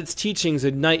 Let its teachings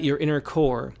ignite your inner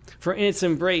core. For in its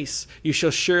embrace you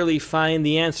shall surely find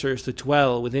the answers that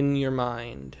dwell within your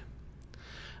mind.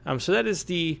 So that is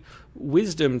the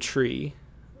wisdom tree.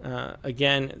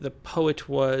 Again, the poet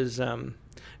was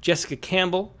Jessica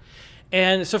Campbell.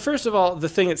 And so first of all, the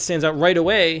thing that stands out right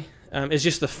away is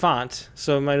just the font.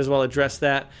 So I might as well address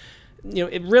that.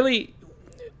 It really,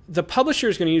 the publisher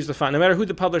is going to use the font. No matter who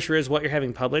the publisher is, what you're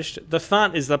having published, the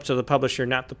font is up to the publisher,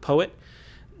 not the poet.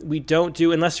 We don't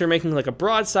do, unless you're making like a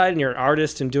broadside and you're an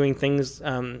artist and doing things,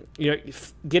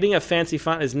 getting a fancy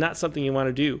font is not something you want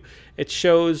to do. It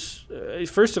shows,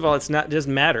 first of all, it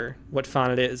doesn't matter what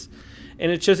font it is.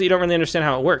 And it shows that you don't really understand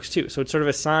how it works too. So it's sort of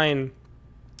a sign,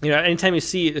 anytime you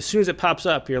see it, as soon as it pops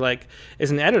up, you're like, as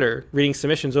an editor reading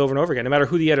submissions over and over again, no matter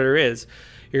who the editor is,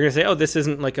 you're going to say, oh, this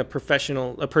isn't like a person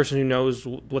who knows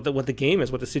what the game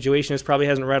is, what the situation is, probably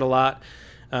hasn't read a lot,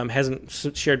 hasn't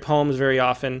shared poems very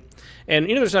often. And,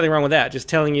 there's nothing wrong with that. Just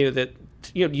telling you that,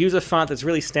 use a font that's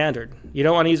really standard. You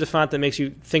don't want to use a font that makes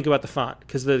you think about the font,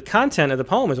 because the content of the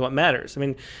poem is what matters. I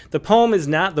mean, the poem is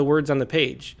not the words on the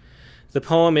page. The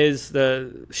poem is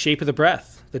the shape of the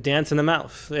breath, the dance in the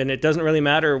mouth. And it doesn't really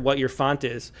matter what your font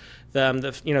is.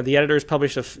 The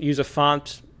editors use a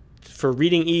font for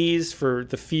reading ease, for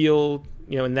the feel,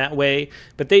 in that way,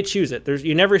 but they choose it.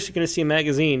 You're never going to see a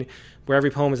magazine where every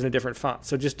poem is in a different font.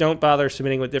 So just don't bother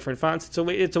submitting with different fonts.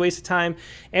 It's a waste of time,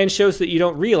 and shows that you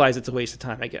don't realize it's a waste of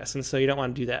time, I guess, and so you don't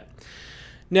want to do that.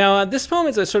 Now, this poem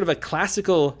is a sort of a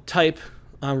classical type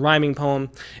rhyming poem,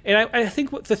 and I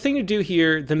think the thing to do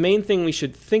here, the main thing we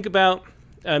should think about,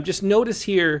 just notice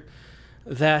here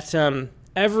that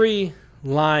every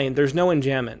line, there's no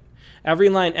enjambment. Every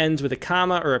line ends with a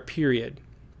comma or a period,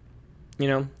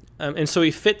 and so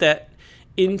we fit that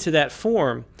into that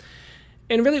form.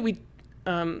 And really,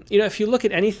 if you look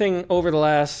at anything over the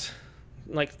last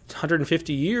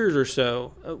 150 years or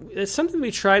so, it's something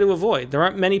we try to avoid. There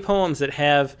aren't many poems that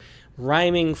have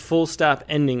rhyming full stop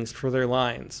endings for their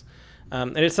lines,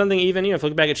 and it's something even if you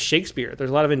look back at Shakespeare,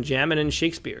 there's a lot of enjambment in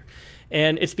Shakespeare,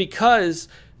 and it's because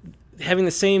having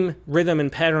the same rhythm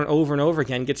and pattern over and over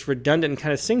again gets redundant and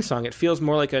kind of sing-song. It feels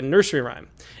more like a nursery rhyme.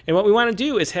 And what we want to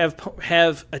do is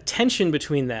have a tension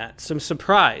between that, some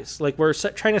surprise. Like we're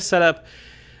trying to set up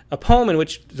a poem in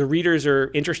which the readers are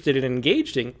interested in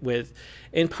engaging with.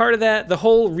 And part of that, the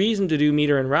whole reason to do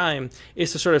meter and rhyme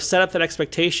is to sort of set up that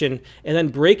expectation and then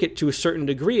break it to a certain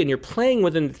degree. And you're playing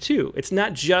within the two. It's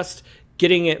not just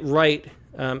getting it right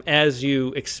as you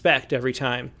expect every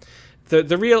time.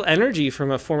 The real energy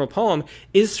from a formal poem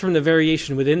is from the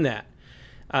variation within that,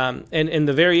 and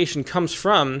the variation comes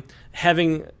from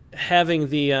having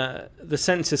the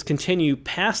sentences continue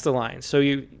past the line. So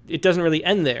it doesn't really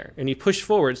end there, and you push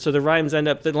forward. So the lines end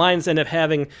up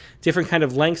having different kind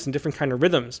of lengths and different kind of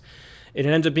rhythms. It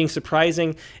ends up being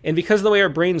surprising, and because of the way our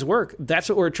brains work, that's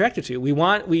what we're attracted to. We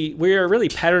are really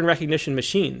pattern recognition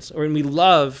machines, or when we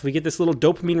get this little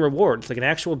dopamine reward. It's like an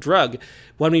actual drug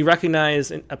when we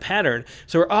recognize a pattern.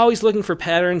 So we're always looking for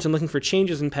patterns and looking for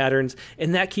changes in patterns,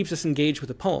 and that keeps us engaged with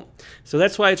the poem. So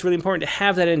that's why it's really important to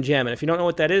have that enjambment. If you don't know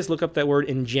what that is, look up that word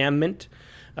enjambment.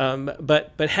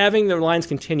 But having the lines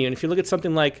continue, and if you look at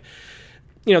something like,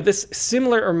 this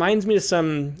similar reminds me of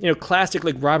some, classic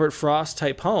like Robert Frost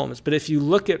type poems. But if you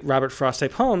look at Robert Frost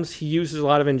type poems, he uses a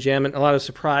lot of enjambment, a lot of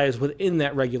surprise within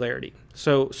that regularity.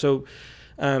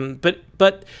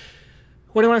 But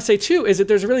what I want to say too is that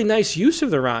there's a really nice use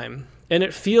of the rhyme, and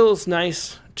it feels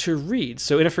nice to read.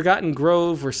 So in a forgotten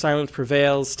grove where silence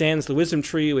prevails, stands the wisdom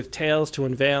tree with tales to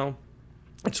unveil.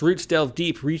 Its roots delve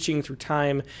deep, reaching through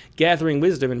time, gathering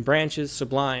wisdom in branches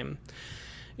sublime.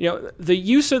 The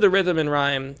use of the rhythm and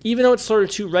rhyme, even though it's sort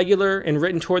of too regular and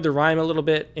written toward the rhyme a little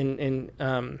bit and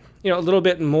a little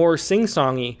bit more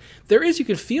sing-songy, you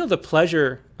can feel the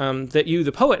pleasure that you,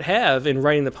 the poet, have in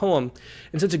writing the poem.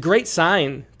 And so it's a great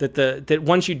sign that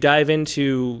once you dive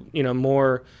into,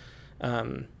 more,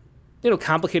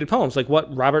 complicated poems, like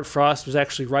what Robert Frost was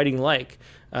actually writing like,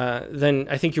 then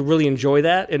I think you'll really enjoy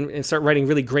that and start writing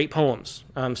really great poems.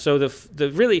 So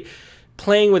the really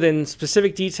playing within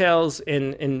specific details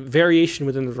and variation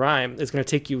within the rhyme is going to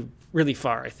take you really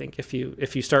far, I think, if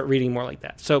you start reading more like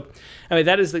that. So,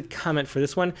 that is the comment for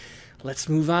this one. Let's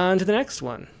move on to the next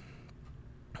one.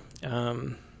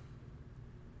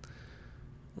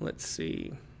 Let's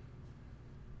see.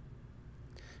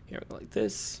 Here we go, like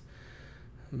this.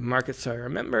 Mark it so I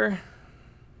remember.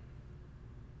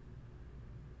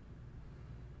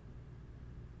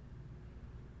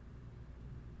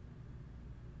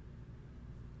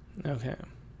 Okay.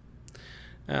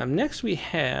 Next we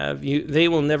have They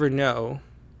Will Never Know.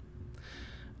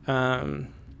 Am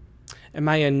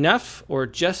I enough or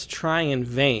just trying in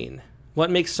vain? What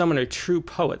makes someone a true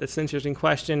poet? That's an interesting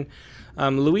question.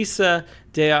 Luisa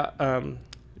de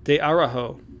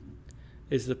Araujo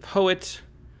is the poet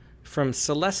from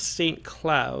Celeste St.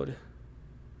 Cloud.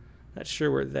 Not sure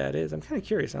where that is. I'm kind of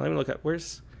curious now. Let me look up. I'm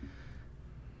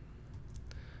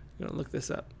going to look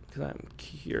this up because I'm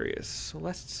curious.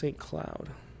 Celeste St. Cloud.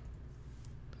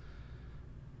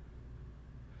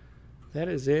 That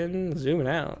is in, zooming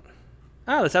out.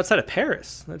 Oh, that's outside of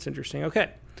Paris. That's interesting.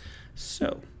 Okay.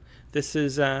 So, this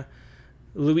is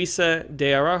Luisa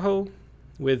de Araujo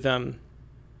with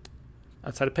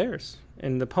outside of Paris.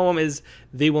 And the poem is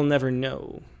They Will Never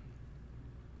Know.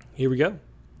 Here we go.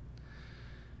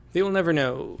 They will never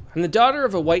know. I'm the daughter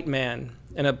of a white man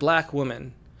and a black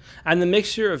woman. I'm the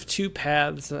mixture of two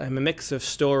paths. I'm a mix of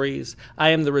stories. I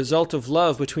am the result of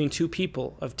love between two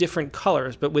people of different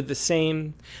colors, but with the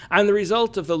same. I'm the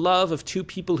result of the love of two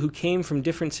people who came from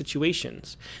different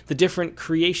situations, the different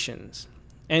creations.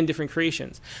 I'm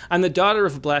the daughter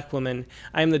of a black woman.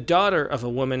 I am the daughter of a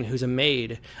woman who's a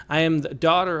maid. I am the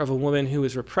daughter of a woman who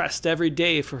is repressed every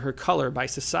day for her color by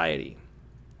society.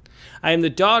 I am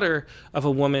the daughter of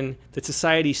a woman that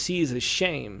society sees as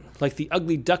shame, like the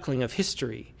ugly duckling of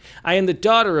history. I am the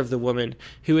daughter of the woman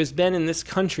who has been in this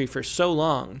country for so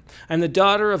long. I am the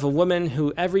daughter of a woman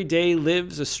who every day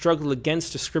lives a struggle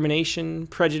against discrimination,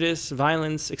 prejudice,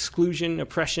 violence, exclusion,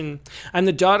 oppression. I am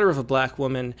the daughter of a black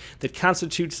woman that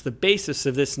constitutes the basis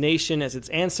of this nation as its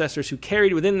ancestors who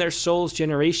carried within their souls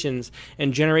generations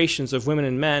and generations of women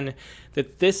and men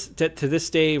that to this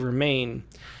day remain.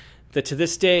 That to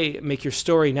this day make your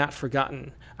story not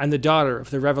forgotten. I'm the daughter of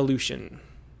the revolution.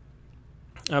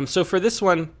 So for this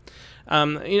one,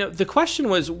 the question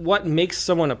was, what makes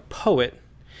someone a poet?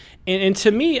 And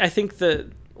to me, I think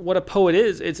what a poet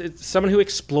is, it's someone who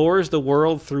explores the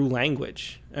world through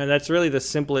language. And that's really the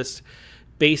simplest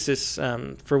basis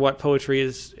for what poetry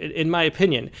is, in my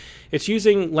opinion. It's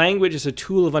using language as a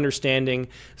tool of understanding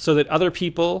so that other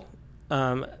people,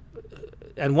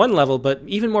 at one level, but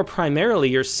even more primarily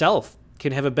yourself,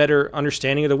 can have a better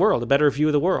understanding of the world, a better view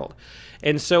of the world.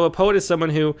 And so a poet is someone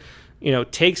who,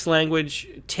 takes language,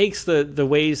 takes the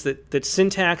ways that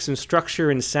syntax and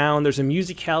structure and sound, there's a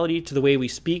musicality to the way we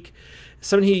speak.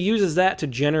 Someone who uses that to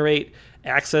generate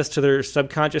access to their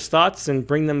subconscious thoughts and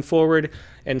bring them forward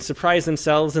and surprise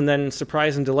themselves and then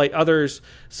surprise and delight others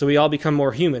so we all become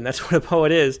more human. That's what a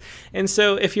poet is. And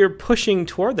so if you're pushing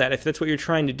toward that, if that's what you're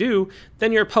trying to do,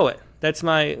 then you're a poet. That's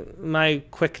my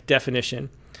quick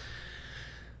definition.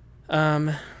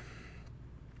 And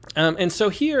so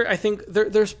here, I think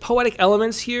there's poetic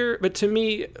elements here, but to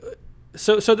me,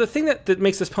 so the thing that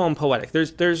makes this poem poetic,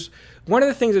 there's one of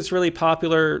the things that's really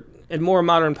popular in more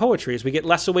modern poetry is we get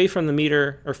less away from the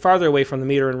meter or farther away from the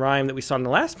meter and rhyme that we saw in the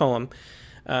last poem.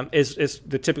 Is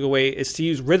the typical way is to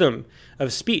use rhythm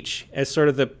of speech as sort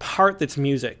of the part that's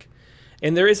music.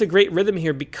 And there is a great rhythm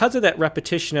here because of that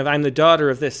repetition of I'm the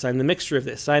daughter of this, I'm the mixture of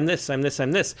this, I'm this, I'm this,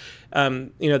 I'm this.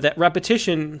 That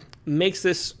repetition makes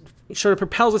this, sort of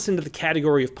propels us into the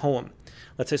category of poem,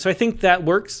 let's say. So I think that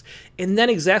works. And then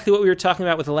exactly what we were talking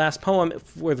about with the last poem,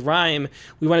 with rhyme,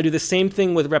 we want to do the same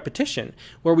thing with repetition,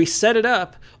 where we set it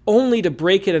up only to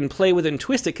break it and play with it and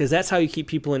twist it, because that's how you keep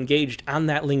people engaged on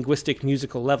that linguistic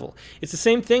musical level. It's the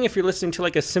same thing if you're listening to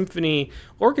like a symphony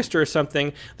orchestra or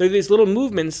something. There are these little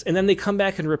movements, and then they come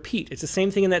back and repeat. It's the same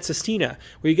thing in that sestina,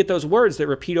 where you get those words that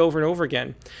repeat over and over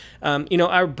again.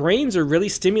 Our brains are really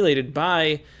stimulated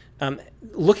by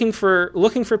looking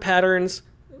for patterns,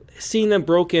 seeing them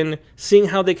broken, seeing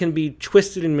how they can be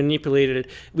twisted and manipulated.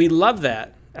 We love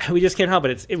that. We just can't help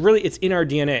it. It's in our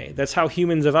DNA. That's how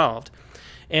humans evolved.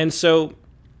 And so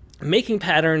making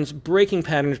patterns, breaking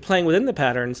patterns, playing within the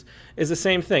patterns is the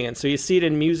same thing. And so you see it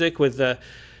in music with the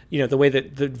way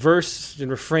that the verse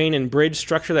and refrain and bridge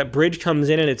structure, that bridge comes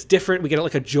in and it's different. We get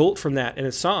like a jolt from that in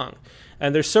a song.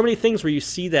 And there's so many things where you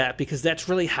see that, because that's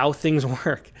really how things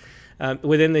work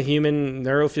within the human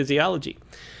neurophysiology.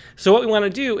 So what we want to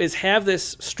do is have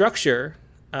this structure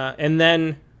and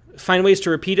then find ways to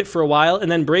repeat it for a while and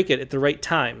then break it at the right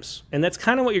times. And that's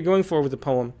kind of what you're going for with a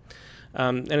poem,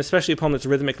 and especially a poem that's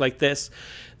rhythmic like this.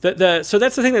 So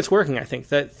that's the thing that's working, I think.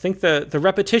 The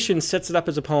repetition sets it up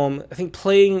as a poem. I think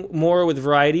playing more with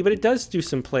variety, but it does do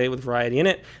some play with variety in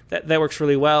it. That works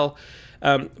really well.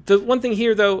 The one thing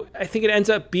here, though, I think it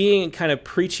ends up being kind of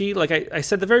preachy. Like I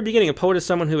said at the very beginning, a poet is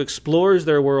someone who explores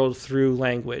their world through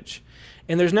language.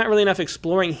 And there's not really enough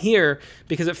exploring here,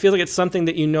 because it feels like it's something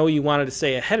that you wanted to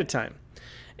say ahead of time.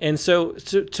 And so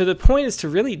to the point is to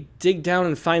really dig down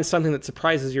and find something that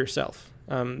surprises yourself.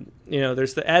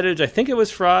 There's the adage, I think it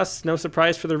was Frost, no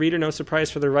surprise for the reader, no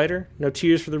surprise for the writer, no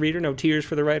tears for the reader, no tears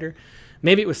for the writer.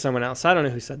 Maybe it was someone else. I don't know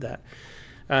who said that.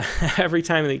 Every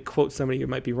time they quote somebody, you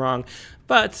might be wrong.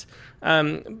 But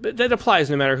that applies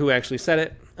no matter who actually said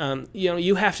it.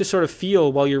 You have to sort of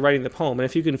feel while you're writing the poem. And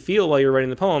if you can feel while you're writing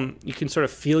the poem, you can sort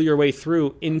of feel your way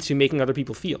through into making other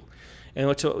people feel. And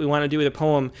that's what we want to do with a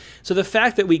poem. So the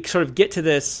fact that we sort of get to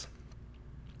this,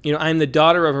 I'm the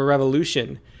daughter of a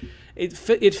revolution,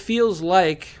 it feels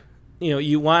like,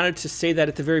 you wanted to say that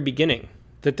at the very beginning.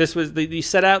 That this was, you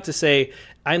set out to say,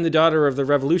 I'm the daughter of the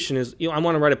revolution, I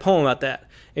want to write a poem about that.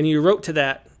 And you wrote to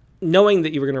that, knowing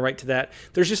that you were going to write to that.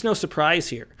 There's just no surprise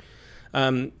here.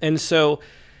 And so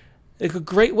a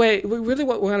great way, really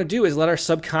what we want to do is let our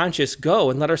subconscious go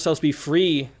and let ourselves be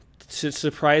free to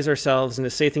surprise ourselves and to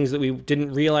say things that we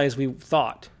didn't realize we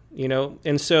thought,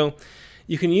 And so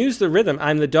you can use the rhythm.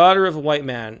 I'm the daughter of a white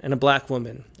man and a black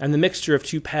woman. I'm the mixture of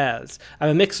two paths. I'm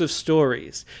a mix of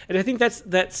stories. And I think that's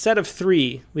that set of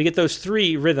three. We get those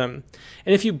three rhythm.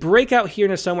 And if you break out here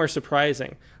into somewhere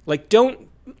surprising, like don't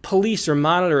police or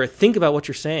monitor or think about what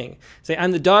you're saying. Say,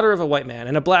 I'm the daughter of a white man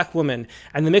and a black woman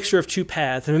and the mixture of two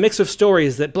paths and a mix of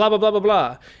stories that blah, blah, blah, blah,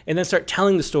 blah. And then start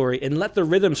telling the story and let the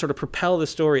rhythm sort of propel the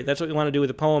story. That's what we want to do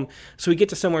with a poem. So we get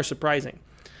to somewhere surprising.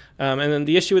 And then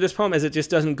the issue with this poem is it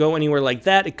just doesn't go anywhere like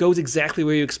that. It goes exactly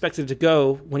where you expected it to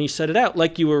go when you set it out,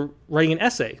 like you were writing an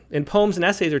essay. And poems and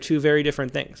essays are two very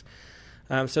different things.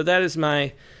 So that is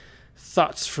my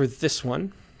thoughts for this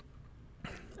one.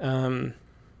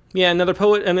 Another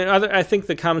poet, I think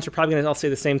the comments are probably going to all say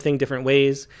the same thing different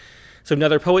ways. So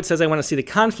another poet says, I want to see the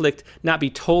conflict, not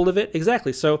be told of it.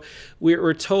 Exactly. So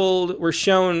we're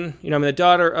shown, I'm the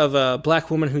daughter of a black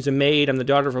woman who's a maid. I'm the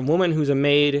daughter of a woman who's a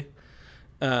maid.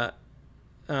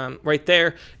 Right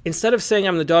there. Instead of saying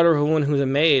I'm the daughter of a woman who's a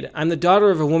maid, I'm the daughter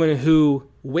of a woman who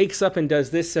wakes up and does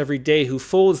this every day, who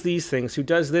folds these things, who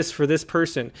does this for this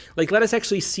person. Like, let us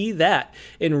actually see that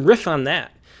and riff on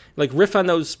that. Like, riff on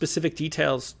those specific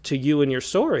details to you and your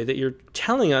story that you're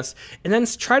telling us, and then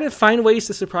try to find ways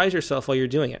to surprise yourself while you're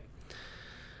doing it.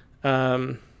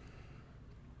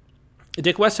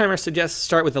 Dick Westheimer suggests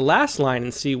start with the last line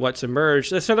and see what's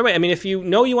emerged. That's another way. If you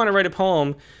know you want to write a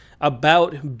poem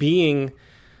about being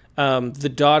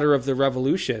the daughter of the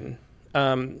revolution,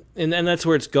 and that's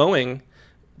where it's going,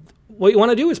 what you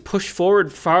want to do is push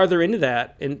forward farther into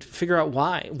that and figure out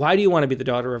why. Why do you want to be the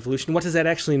daughter of revolution? What does that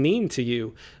actually mean to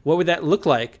you? What would that look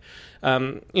like?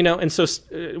 And so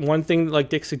one thing, like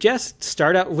Dick suggests,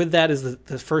 start out with that as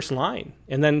the first line,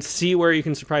 and then see where you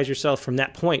can surprise yourself from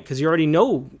that point, because you already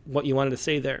know what you wanted to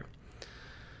say there.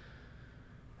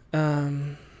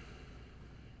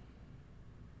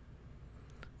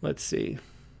 Let's see.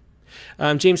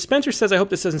 James Spencer says, I hope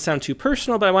this doesn't sound too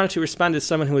personal, but I wanted to respond to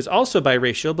someone who is also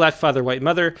biracial, black father, white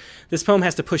mother. This poem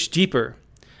has to push deeper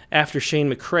after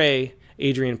Shane McCrae,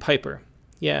 Adrian Piper.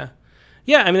 Yeah,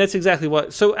 that's exactly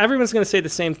what... So everyone's going to say the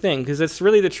same thing, because that's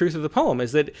really the truth of the poem,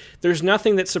 is that there's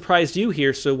nothing that surprised you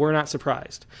here, so we're not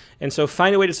surprised. And so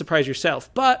find a way to surprise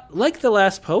yourself. But like the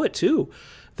last poet, too,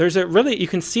 There's a really, you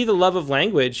can see the love of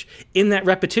language in that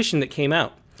repetition that came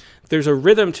out. There's a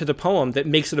rhythm to the poem that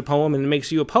makes it a poem and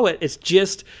makes you a poet. It's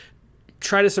just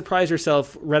try to surprise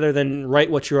yourself rather than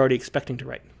write what you're already expecting to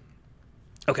write.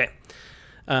 Okay.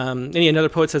 Another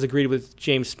poets has agreed with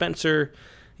James Spencer.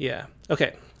 Yeah.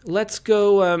 Okay. Let's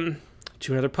go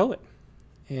to another poet.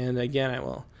 And again, I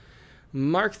will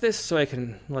mark this so I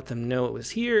can let them know it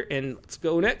was here. And let's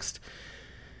go next.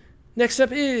 Next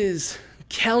up is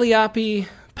Calliope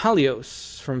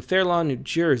Palios from Fair Lawn, New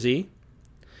Jersey.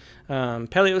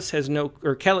 Palios has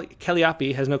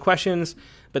Calliope has no questions,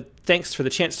 but thanks for the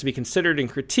chance to be considered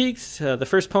and critiqued. The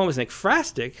first poem is an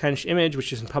ekphrastic Hench image,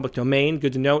 which is in public domain.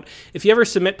 Good to note. If you ever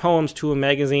submit poems to a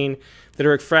magazine that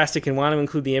are ekphrastic and want to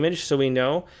include the image so we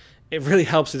know, it really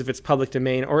helps if it's public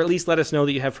domain, or at least let us know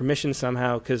that you have permission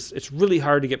somehow, because it's really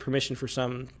hard to get permission for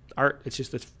some art. It's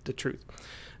just the truth.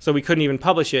 So we couldn't even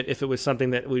publish it if it was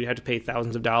something that we had to pay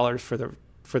thousands of dollars for the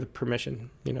permission,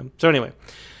 So anyway,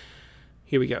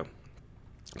 here we go.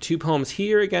 2 poems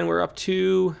here. Again, we're up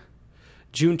to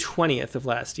June 20th of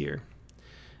last year.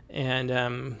 And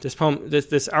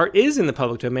this art is in the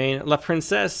public domain. La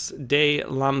Princesse de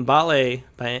Lamballe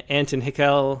by Anton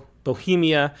Hickel,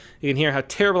 Bohemia. You can hear how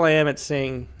terrible I am at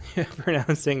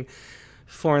pronouncing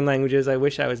foreign languages. I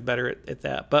wish I was better at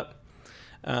that. But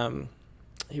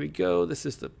here we go. This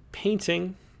is the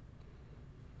painting.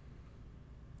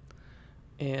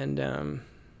 And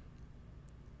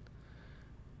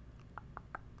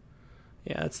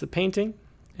yeah, that's the painting.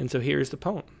 And so here's the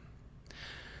poem.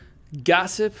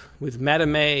 Gossip with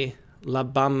Madame La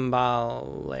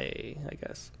Bamballe, I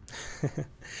guess.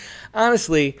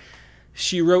 Honestly,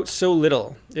 she wrote so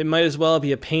little, it might as well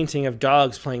be a painting of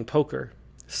dogs playing poker.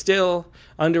 Still,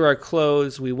 under our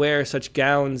clothes, we wear such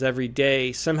gowns every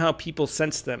day, somehow people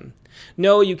sense them.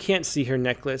 No, you can't see her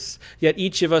necklace, yet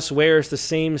each of us wears the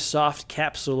same soft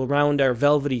capsule around our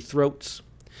velvety throats.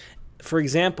 For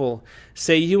example,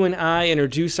 say you and I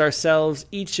introduce ourselves,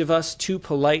 each of us too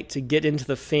polite to get into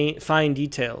the fine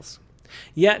details.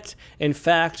 Yet, in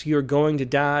fact, you're going to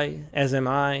die, as am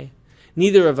I.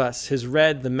 Neither of us has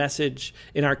read the message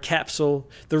in our capsule,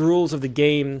 the rules of the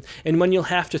game, and when you'll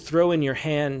have to throw in your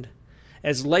hand.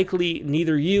 As likely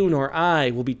neither you nor I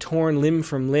will be torn limb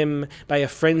from limb by a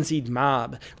frenzied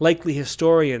mob. Likely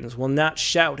historians will not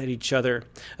shout at each other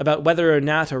about whether or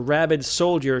not a rabid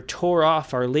soldier tore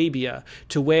off our labia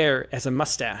to wear as a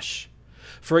mustache.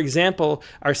 For example,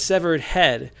 our severed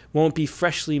head won't be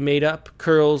freshly made up,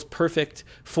 curls perfect,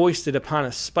 foisted upon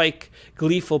a spike,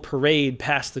 gleeful parade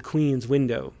past the Queen's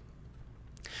window.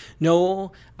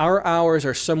 No, our hours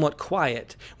are somewhat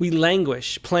quiet. We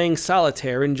languish, playing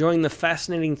solitaire, enjoying the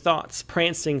fascinating thoughts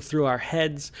prancing through our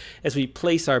heads as we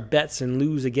place our bets and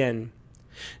lose again.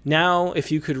 Now,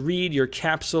 if you could read your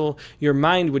capsule, your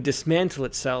mind would dismantle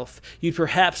itself. You'd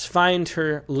perhaps find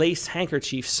her lace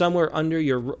handkerchief somewhere under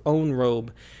your own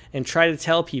robe and try to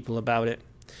tell people about it.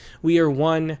 We are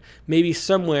one, maybe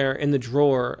somewhere in the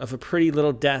drawer of a pretty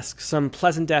little desk, some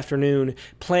pleasant afternoon,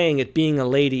 playing at being a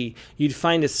lady. You'd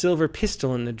find a silver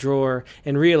pistol in the drawer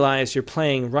and realize you're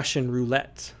playing Russian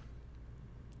roulette.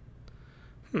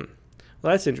 Well,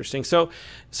 that's interesting. So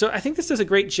I think this does a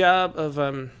great job of,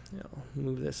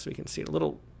 move this so we can see it a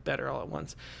little better all at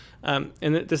once. And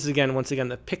this is, once again,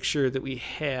 the picture that we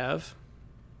have.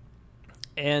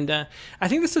 And I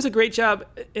think this does a great job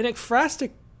in ekphrastic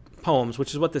poems,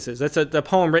 which is what this is. That's a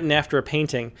poem written after a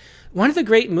painting. One of the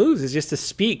great moves is just to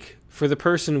speak for the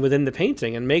person within the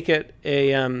painting and make it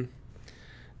a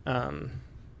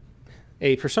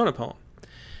persona poem.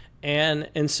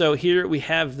 And so here we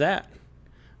have that,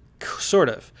 sort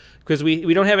of, because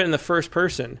we don't have it in the first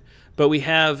person, but we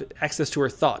have access to her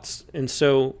thoughts. And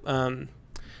so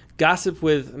Gossip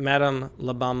with Madame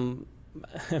La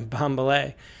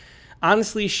Bamballe.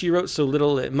 Honestly, she wrote so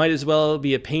little, it might as well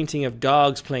be a painting of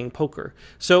dogs playing poker.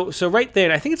 So right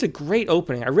there, I think it's a great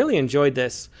opening. I really enjoyed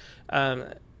this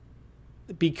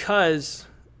because,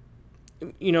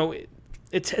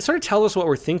 it sort of tells us what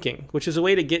we're thinking, which is a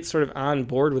way to get sort of on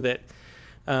board with it.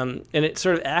 And it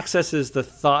sort of accesses the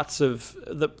thoughts of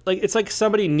it's like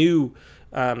somebody knew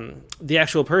the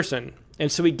actual person.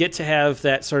 And so we get to have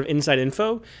that sort of inside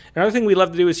info. Another thing we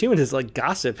love to do as humans is like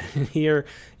gossip and hear,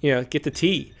 get the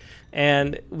tea.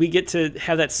 And we get to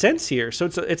have that sense here. So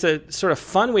it's a sort of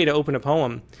fun way to open a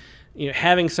poem,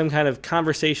 having some kind of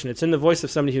conversation. It's in the voice of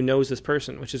somebody who knows this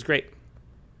person, which is great.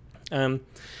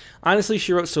 Honestly,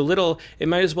 she wrote so little, it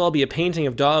might as well be a painting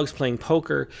of dogs playing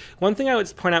poker. One thing I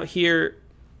would point out here,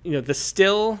 the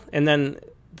still and then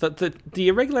the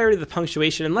irregularity of the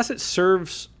punctuation, unless it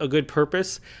serves a good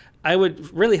purpose, I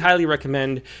would really highly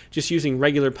recommend just using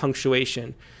regular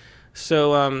punctuation.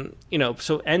 So,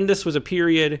 so endless was a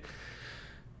period.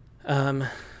 A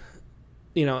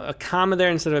comma there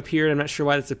instead of a period. I'm not sure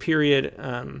why that's a period.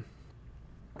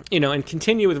 And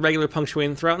continue with regular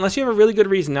punctuating throughout, unless you have a really good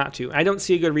reason not to. I don't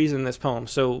see a good reason in this poem,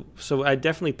 so I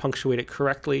definitely punctuate it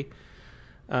correctly.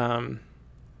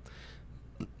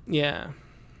 Yeah.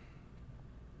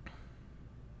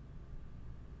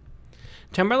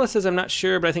 Tambrella says, I'm not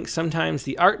sure, but I think sometimes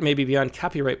the art may be beyond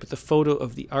copyright, but the photo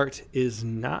of the art is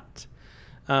not.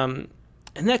 And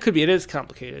that could be, it is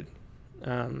complicated.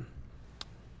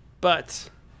 But,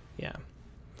 yeah.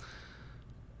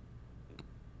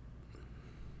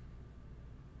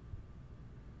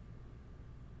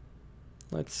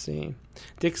 Let's see.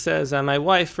 Dick says, my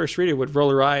wife, first reader, would roll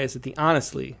her eyes at the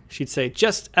honestly. She'd say,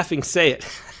 just effing say it.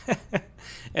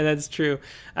 And that's true.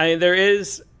 There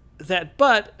is that,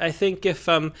 but I think if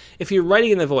you're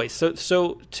writing in the voice,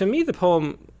 so to me the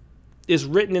poem is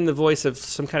written in the voice of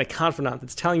some kind of confidant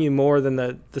that's telling you more than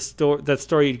that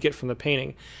story you get from the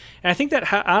painting. And I think that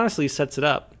honestly sets it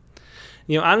up.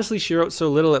 Honestly, she wrote so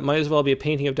little it might as well be a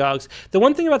painting of dogs. The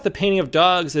one thing about the painting of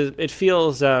dogs is it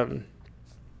feels...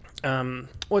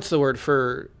 what's the word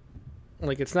for,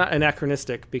 like, it's not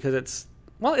anachronistic because it's,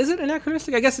 well, is it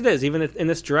anachronistic? I guess it is, even in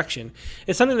this direction.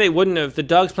 It's something they wouldn't have, the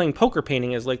dogs playing poker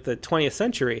painting is like the 20th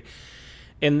century.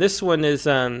 And this one is,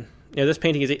 this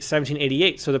painting is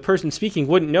 1788. So the person speaking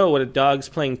wouldn't know what a dog's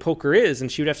playing poker is.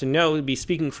 And she would have to be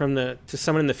speaking to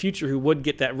someone in the future who would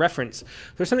get that reference.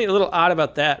 There's something a little odd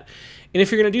about that. And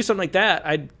if you're going to do something like that,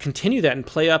 I'd continue that and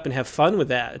play up and have fun with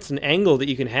that. It's an angle that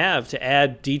you can have to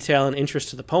add detail and interest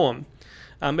to the poem.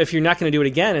 If you're not going to do it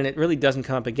again and it really doesn't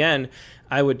come up again,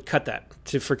 I would cut that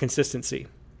for consistency.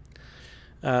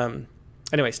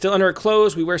 Anyway, still under our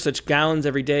clothes, we wear such gowns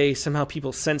every day. Somehow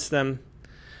people sense them.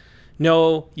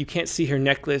 No, you can't see her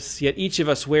necklace, yet each of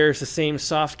us wears the same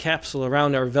soft capsule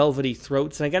around our velvety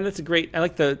throats. And again, I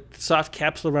like the soft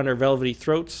capsule around our velvety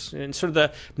throats and sort of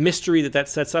the mystery that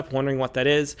sets up, wondering what that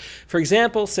is. For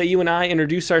example, say you and I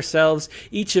introduce ourselves,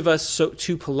 each of us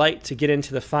too polite to get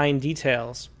into the fine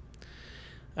details.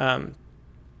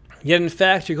 Yet in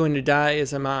fact, you're going to die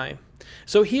as am I.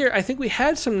 So here, I think we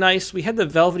had the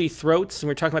velvety throats, and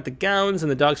we're talking about the gowns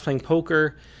and the dogs playing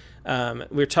poker.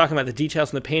 We're talking about the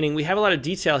details in the painting. We have a lot of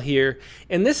detail here.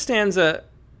 In this stanza,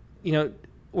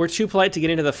 we're too polite to get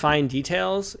into the fine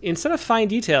details. Instead of fine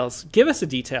details, give us a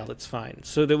detail that's fine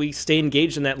so that we stay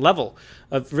engaged in that level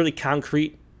of really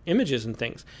concrete images and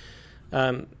things.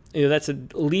 That's a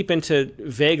leap into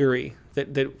vagary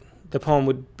that the poem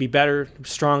would be better,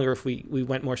 stronger if we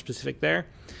went more specific there.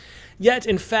 Yet,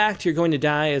 in fact, you're going to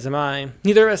die as am I.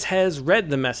 Neither of us has read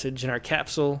the message in our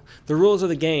capsule, the rules of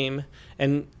the game,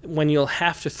 and when you'll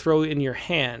have to throw in your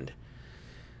hand.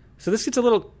 So this gets a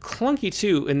little clunky,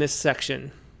 too, in this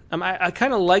section. I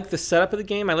kind of like the setup of the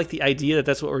game. I like the idea that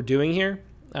that's what we're doing here.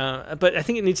 But I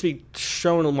think it needs to be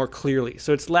shown a little more clearly.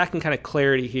 So it's lacking kind of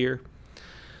clarity here.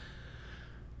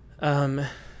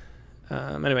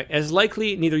 Anyway, as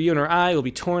likely, neither you nor I will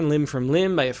be torn limb from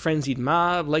limb by a frenzied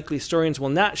mob. Likely historians will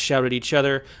not shout at each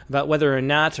other about whether or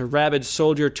not a rabid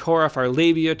soldier tore off our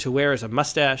labia to wear as a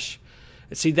mustache.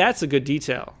 See, that's a good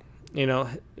detail.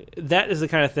 That is the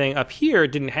kind of thing up here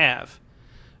it didn't have.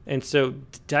 And so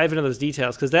dive into those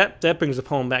details, because that brings the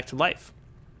poem back to life.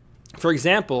 For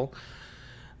example,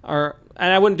 and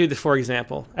I wouldn't do the for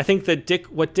example. I think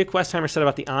that what Dick Westheimer said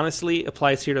about the honestly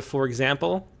applies here to for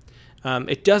example.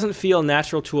 It doesn't feel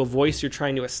natural to a voice you're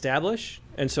trying to establish,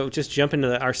 and so just jump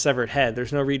into our severed head.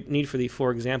 There's no need for the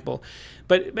for example.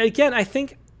 But again, I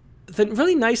think the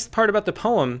really nice part about the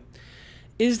poem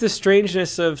is the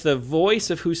strangeness of the voice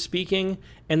of who's speaking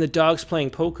and the dogs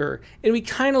playing poker. And we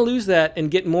kind of lose that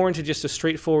and get more into just a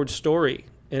straightforward story.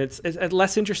 And it's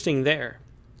less interesting there.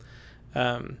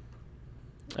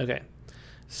 Okay.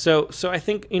 So I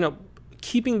think,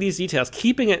 keeping these details,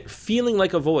 keeping it feeling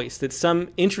like a voice, that some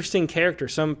interesting character,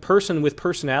 some person with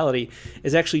personality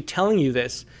is actually telling you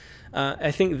this. I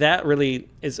think that really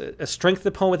is a strength of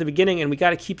the poem at the beginning, and we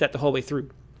got to keep that the whole way through.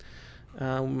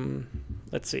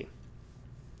 Let's see.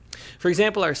 For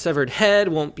example, our severed head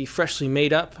won't be freshly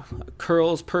made up,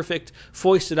 curls perfect,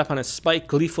 foisted up on a spike,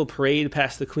 gleeful parade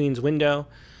past the queen's window.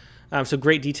 So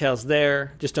great details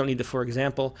there, just don't need the for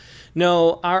example.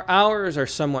 No, our hours are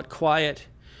somewhat quiet.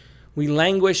 We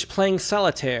languish playing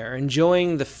solitaire,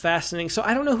 enjoying the fascinating... So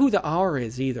I don't know who the hour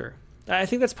is either. I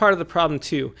think that's part of the problem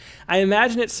too. I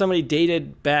imagine it's somebody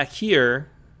dated back here,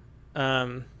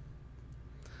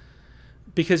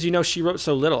 because she wrote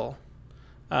so little.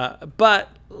 But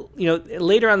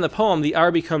later on in the poem, the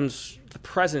hour becomes the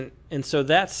present, and so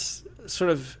that's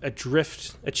sort of a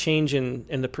change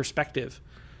in the perspective.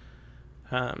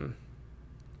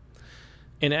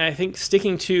 And I think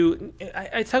sticking to,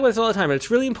 I talk about this all the time, but it's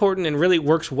really important and really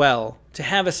works well to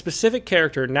have a specific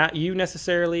character, not you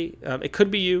necessarily. It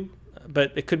could be you,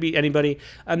 but it could be anybody.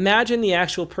 Imagine the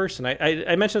actual person.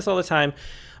 I mention this all the time.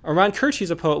 Ron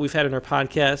Kirchie's a poet we've had on our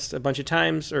podcast a bunch of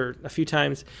times, or a few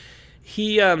times.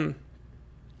 He has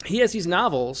these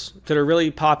novels that are really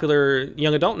popular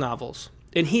young adult novels.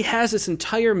 And he has this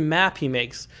entire map he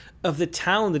makes of the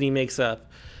town that he makes up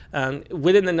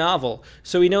within the novel.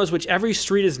 So he knows which every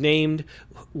street is named,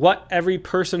 what every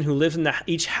person who lives in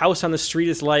each house on the street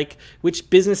is like, which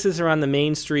businesses are on the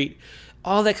main street,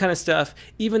 all that kind of stuff,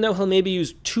 even though he'll maybe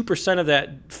use 2% of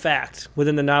that fact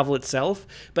within the novel itself.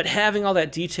 But having all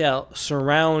that detail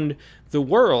surround the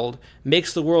world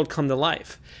makes the world come to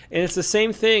life. And it's the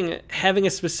same thing having a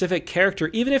specific character,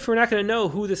 even if we're not going to know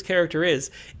who this character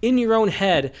is. In your own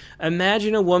head,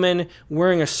 imagine a woman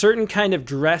wearing a certain kind of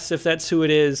dress, if that's who it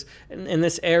is, in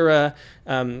this era.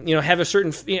 Have a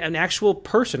certain, an actual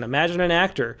person, imagine an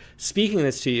actor speaking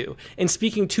this to you and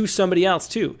speaking to somebody else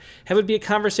too. Have it be a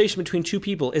conversation between two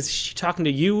people. Is she talking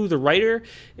to you, the writer?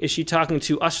 Is she talking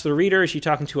to us, the reader? Is she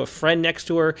talking to a friend next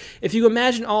to her? If you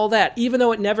imagine all that, even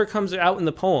though it never comes out in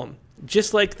the poem,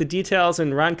 just like the details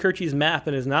in Ron Kirchie's map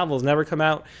in his novels never come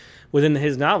out within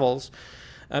his novels,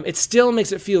 it still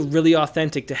makes it feel really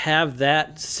authentic to have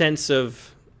that sense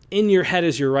of, in your head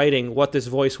as you're writing, what this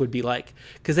voice would be like.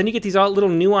 Because then you get these little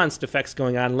nuanced effects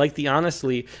going on, like the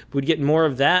honestly would get more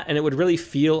of that, and it would really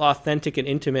feel authentic and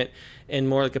intimate and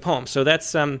more like a poem. So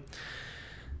that's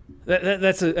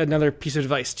another piece of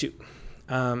advice too.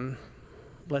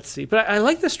 Let's see. But I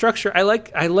like the structure. I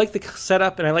like the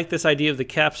setup, and I like this idea of the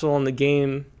capsule and the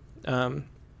game.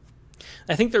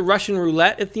 I think the Russian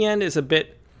roulette at the end is a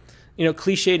bit,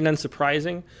 cliched and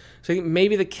unsurprising. So I think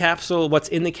maybe the capsule, what's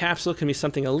in the capsule, can be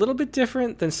something a little bit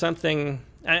different than something.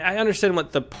 I understand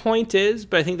what the point is,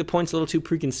 but I think the point's a little too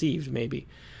preconceived, maybe.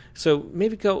 So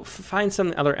maybe go find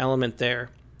some other element there.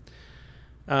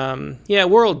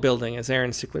 World building, as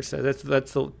Aaron Sickler says.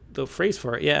 That's the phrase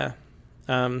for it. Yeah.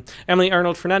 Emily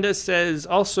Arnold Fernandez says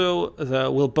also the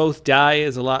 "we'll both die"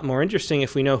 is a lot more interesting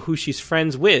if we know who she's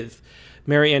friends with.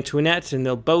 Marie Antoinette, and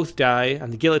they'll both die on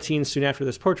the guillotine soon after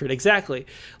this portrait. Exactly.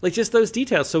 Like just those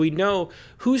details, so we know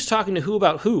who's talking to who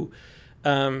about who.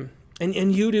 And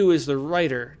Udo is the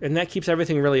writer, and that keeps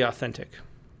everything really authentic.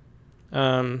 D.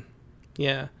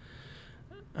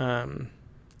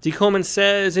 Coleman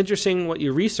says, interesting what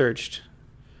you researched.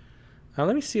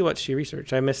 Let me see what she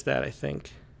researched. I missed that, I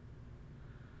think.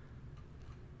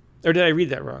 Or did I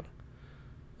read that wrong?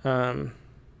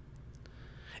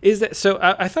 Is that so?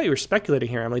 I thought you were speculating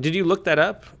here, Emily. Did you look that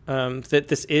up? That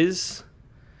this is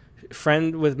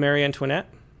friend with Marie Antoinette,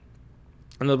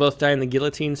 and they'll both die in the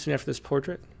guillotine soon after this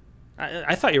portrait.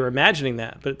 I thought you were imagining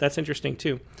that, but that's interesting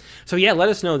too. So yeah, let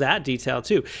us know that detail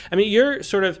too. I mean, you're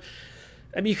sort of.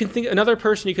 I mean, you can think another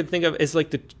person you can think of is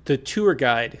like the tour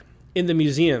guide in the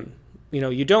museum.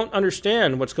 You don't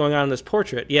understand what's going on in this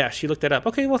portrait. Yeah, she looked that up.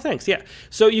 Okay, well, thanks. Yeah.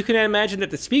 So you can imagine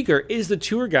that the speaker is the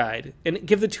tour guide and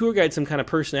give the tour guide some kind of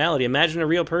personality. Imagine a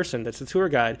real person that's the tour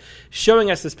guide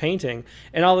showing us this painting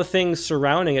and all the things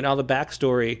surrounding it, all the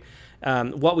backstory,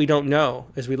 what we don't know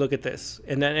as we look at this.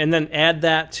 And then add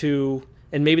that to,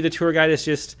 and maybe the tour guide is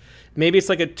just, maybe it's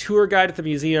like a tour guide at the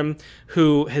museum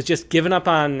who has just given up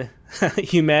on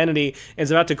humanity and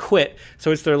is about to quit.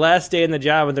 So it's their last day in the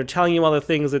job, and they're telling you all the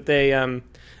things that they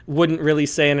wouldn't really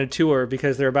say in a tour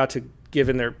because they're about to give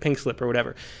in their pink slip or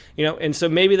whatever. And so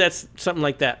maybe that's something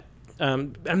like that.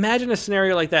 Imagine a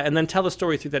scenario like that and then tell the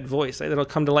story through that voice. It'll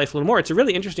come to life a little more. It's a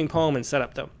really interesting poem and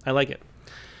setup, though. I like it.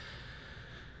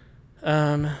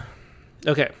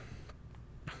 Okay.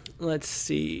 Let's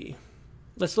see.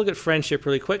 Let's look at friendship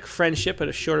really quick. Friendship, at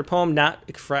a shorter poem, not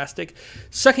ekphrastic.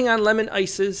 Sucking on lemon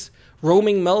ices,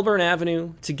 roaming Melbourne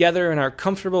Avenue, together in our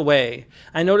comfortable way.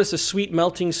 I noticed a sweet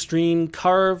melting stream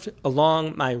carved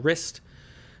along my wrist.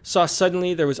 Saw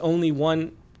suddenly there was only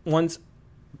one's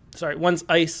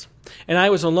ice, and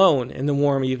I was alone in the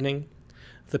warm evening.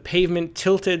 The pavement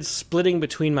tilted, splitting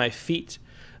between my feet.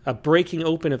 A breaking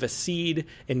open of a seed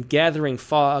and gathering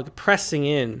fog pressing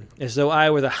in as though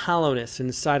I were the hollowness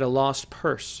inside a lost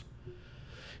purse.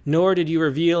 Nor did you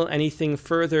reveal anything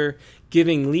further,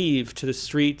 giving leave to the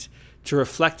street to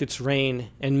reflect its rain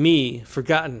and me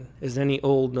forgotten as any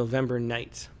old November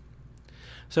night.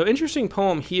 So interesting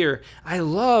poem here. I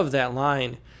love that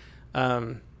line.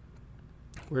 Where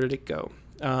did it go?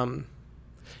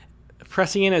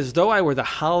 Pressing in as though I were the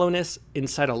hollowness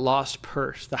inside a lost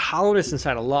purse. The hollowness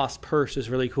inside a lost purse is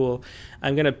really cool.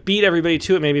 I'm going to beat everybody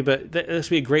to it maybe, but this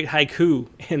would be a great haiku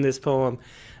in this poem.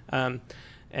 And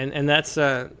that's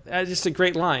just a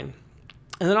great line.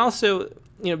 And then also,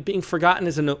 being forgotten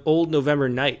as an old November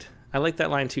night. I like that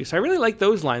line too. So I really like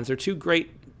those lines. They're two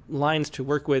great lines to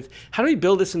work with. How do we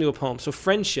build this into a poem? So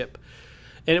friendship.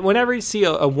 And whenever you see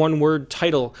a one-word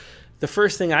title, the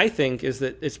first thing I think is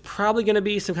that it's probably going to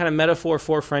be some kind of metaphor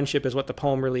for friendship is what the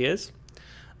poem really is.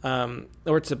 Or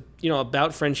it's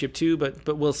about friendship too,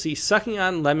 but we'll see. Sucking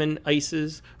on lemon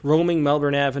ices, roaming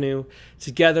Melbourne Avenue,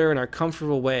 together in our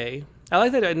comfortable way. I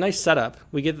like that. A nice setup.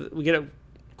 We get a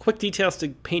quick details to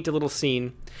paint a little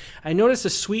scene. I noticed a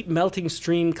sweet melting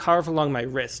stream carve along my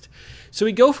wrist. So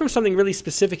we go from something really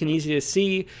specific and easy to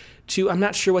see to I'm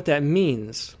not sure what that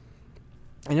means.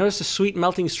 I noticed a sweet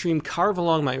melting stream carve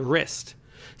along my wrist.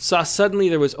 Saw suddenly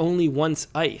there was only once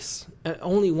ice.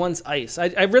 Only once ice.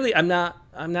 I'm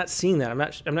not seeing that.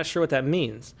 I'm not sure what that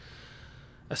means.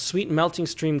 A sweet melting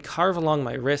stream carve along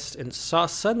my wrist, and saw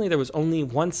suddenly there was only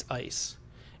once ice,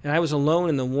 and I was alone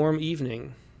in the warm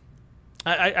evening.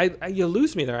 You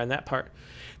lose me there on that part.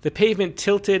 The pavement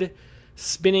tilted,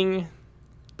 spinning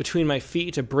between my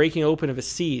feet, a breaking open of a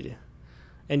seed,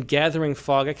 and gathering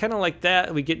fog. I kind of like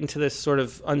that. We get into this sort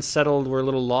of unsettled, we're a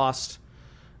little lost.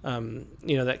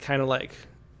 That kind of like,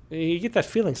 you get that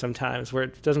feeling sometimes where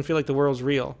it doesn't feel like the world's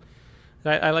real.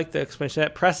 I like the explanation of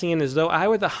that. Pressing in as though I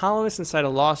were the hollowness inside a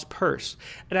lost purse.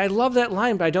 And I love that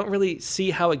line, but I don't really see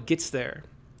how it gets there.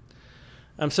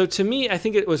 So to me, I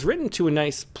think it was written to a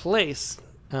nice place.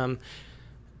 But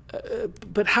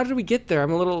how did we get there?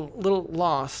 I'm a little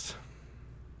lost.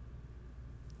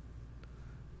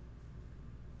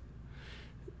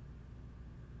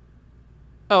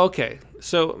 Oh, okay.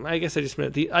 So I guess I just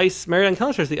meant the ice. Marianne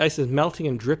Keller says the ice is melting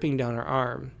and dripping down her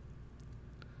arm.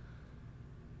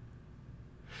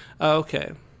 Oh,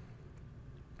 okay.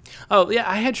 Oh, yeah,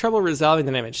 I had trouble resolving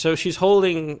that image. So she's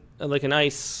holding like an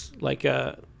ice, like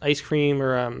ice cream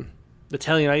or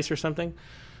Italian ice or something,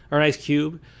 or an ice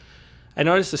cube. I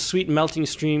noticed a sweet melting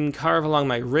stream carve along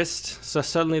my wrist. So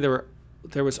suddenly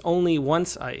there was only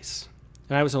once ice,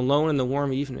 and I was alone in the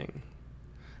warm evening.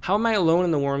 How am I alone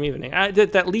in the warm evening?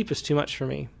 That leap is too much for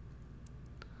me.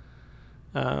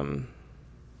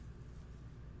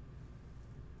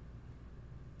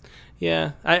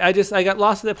 Yeah, I got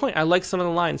lost at that point. I like some of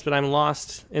the lines, but I'm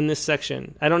lost in this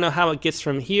section. I don't know how it gets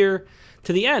from here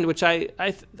to the end, which I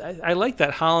like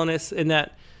that hollowness in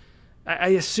that. I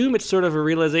assume it's sort of a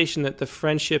realization that the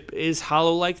friendship is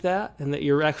hollow like that, and that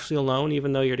you're actually alone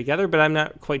even though you're together. But I'm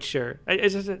not quite sure.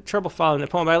 It's just trouble following the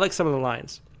poem. But I like some of the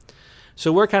lines.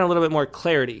 So we're kind of a little bit more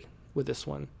clarity with this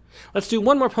one. Let's do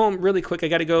one more poem really quick. I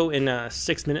got to go in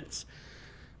 6 minutes.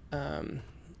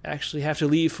 Actually have to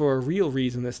leave for a real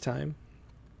reason this time.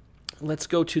 Let's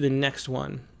go to the next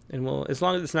one. And as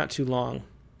long as it's not too long.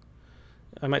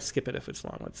 I might skip it if it's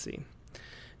long. Let's see.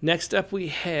 Next up we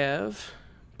have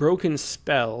Broken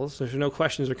Spells. There's no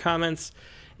questions or comments.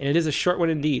 And it is a short one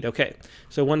indeed. Okay,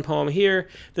 so one poem here.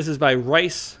 This is by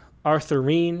Rice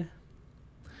Arthurine.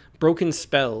 Broken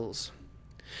Spells.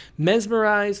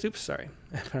 Mesmerized. Oops, sorry.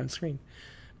 I put it on screen.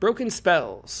 Broken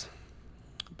Spells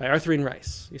by Arthurine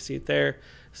Rice. You see it there.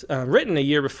 Written a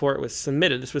year before it was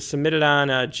submitted. This was submitted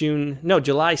on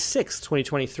July 6,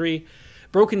 2023.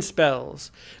 Broken Spells.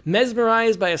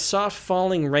 Mesmerized by a soft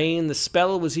falling rain, the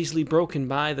spell was easily broken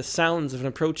by the sounds of an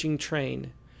approaching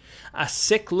train. A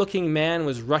sick-looking man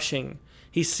was rushing.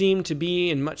 He seemed to be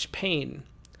in much pain.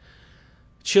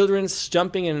 Children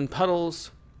jumping in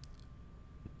puddles,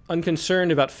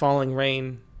 unconcerned about falling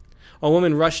rain. A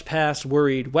woman rushed past,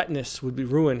 worried wetness would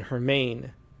ruin her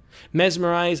mane.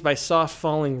 Mesmerized by soft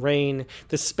falling rain,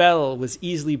 the spell was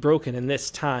easily broken in this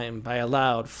time by a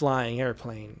loud flying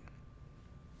airplane.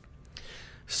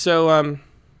 So,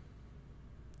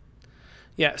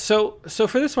 so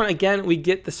for this one, again, we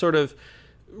get the sort of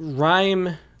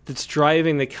rhyme that's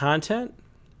driving the content.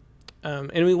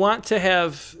 And we want to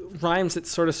have rhymes that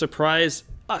sort of surprise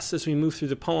us as we move through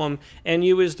the poem, and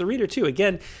you as the reader too.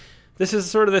 Again, this is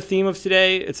sort of the theme of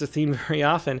today. It's a theme very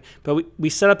often, but we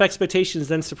set up expectations,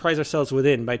 then surprise ourselves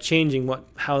within by changing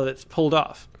how that's pulled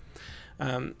off.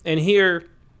 And here,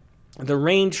 the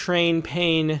rain, train,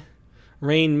 pain,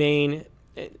 rain, main,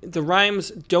 the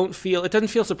rhymes it doesn't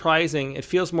feel surprising. It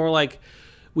feels more like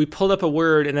we pulled up a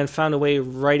word and then found a way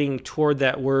writing toward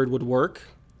that word would work,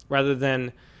 rather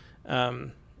than,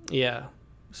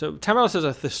 So Tamarlos is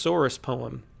a thesaurus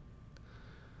poem.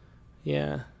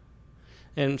 Yeah.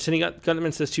 And Cindy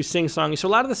Gunderman says to sing song. So a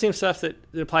lot of the same stuff that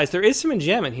applies. There is some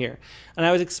enjambment here. And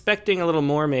I was expecting a little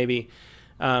more maybe.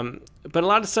 But a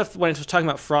lot of stuff when I was talking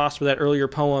about Frost with that earlier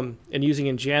poem and using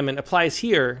enjambment applies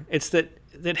here. It's that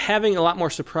having a lot more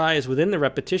surprise within the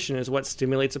repetition is what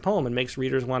stimulates a poem and makes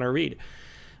readers want to read.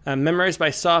 Memorized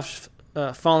by soft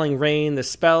falling rain, the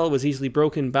spell was easily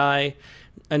broken by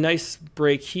a nice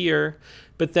break here,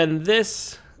 but then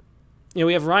this,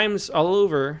 we have rhymes all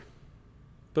over,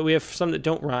 but we have some that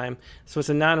don't rhyme, so it's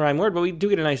a non-rhyme word, but we do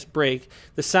get a nice break.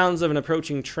 The sounds of an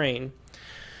approaching train.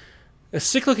 A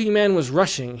sick-looking man was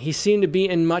rushing. He seemed to be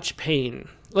in much pain.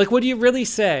 Like, would you really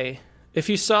say, if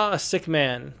you saw a sick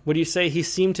man, would you say he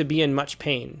seemed to be in much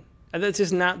pain? And that's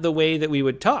just not the way that we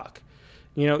would talk.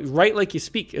 Write like you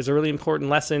speak is a really important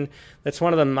lesson. That's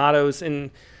one of the mottos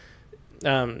in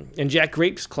Jack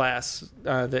Grape's class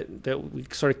that we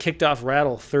sort of kicked off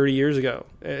Rattle 30 years ago.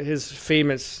 His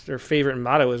famous or favorite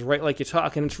motto is write like you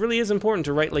talk, and it really is important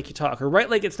to write like you talk, or write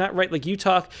like it's not write like you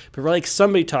talk, but write like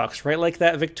somebody talks, write like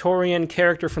that Victorian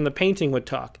character from the painting would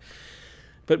talk,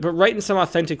 but write in some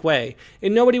authentic way.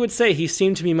 And nobody would say he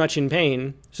seemed to be much in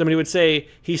pain. Somebody would say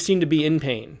he seemed to be in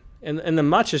pain. And the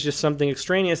much is just something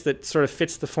extraneous that sort of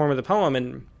fits the form of the poem,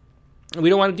 and we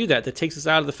don't want to do that. That takes us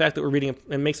out of the fact that we're reading,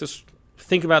 and makes us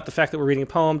think about the fact that we're reading a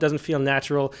poem. Doesn't feel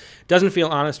natural, doesn't feel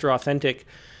honest or authentic.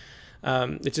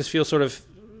 It just feels sort of,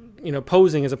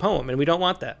 posing as a poem, and we don't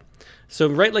want that. So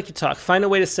write like you talk. Find a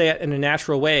way to say it in a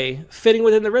natural way, fitting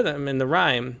within the rhythm and the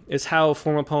rhyme is how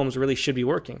formal poems really should be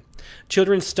working.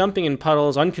 Children stumping in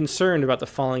puddles, unconcerned about the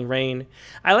falling rain.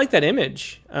 I like that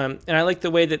image, and I like the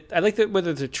way that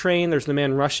whether it's a train, there's the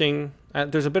man rushing.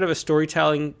 There's a bit of a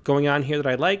storytelling going on here that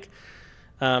I like.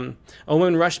 A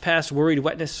woman rushed past, worried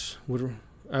wetness would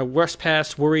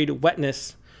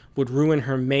ruin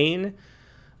her mane.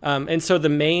 And so the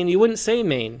mane, you wouldn't say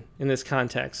mane in this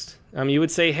context. You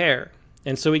would say hair.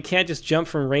 And so we can't just jump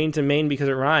from rain to mane because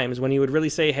it rhymes when you would really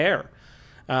say hair.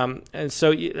 And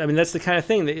so, that's the kind of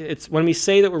thing. It's when we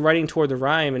say that we're writing toward the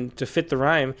rhyme and to fit the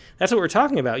rhyme, that's what we're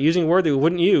talking about. Using a word that we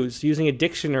wouldn't use, using a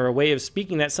diction or a way of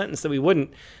speaking that sentence that we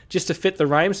wouldn't, just to fit the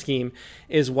rhyme scheme,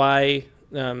 is why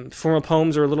formal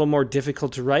poems are a little more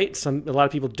difficult to write. A lot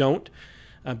of people don't.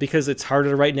 Because it's harder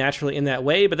to write naturally in that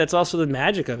way, but that's also the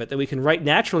magic of it, that we can write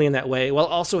naturally in that way while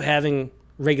also having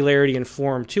regularity and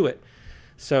form to it.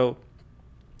 So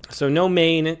no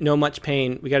mane, no much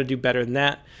pain. We got to do better than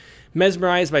that.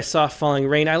 Mesmerized by soft falling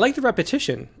rain. I like the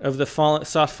repetition of the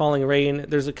soft falling rain.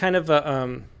 There's a kind of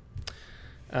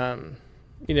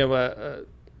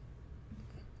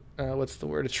what's the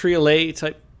word? A triolet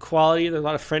type quality. There are a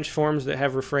lot of French forms that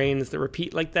have refrains that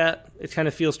repeat like that. It kind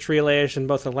of feels triolet-ish in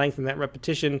both the length and that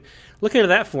repetition. Looking at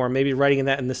that form, maybe writing in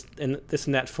that in this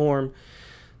and that form,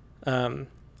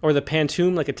 or the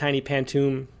pantoum, like a tiny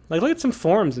pantoum. Like, look at some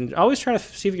forms and always try to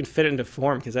see if you can fit it into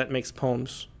form, because that makes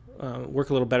poems work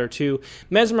a little better too.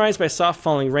 Mesmerized by soft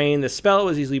falling rain, the spell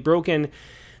was easily broken,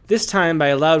 this time by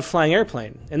a loud flying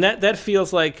airplane. And that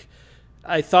feels like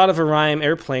I thought of a rhyme,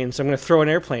 airplane, so I'm going to throw an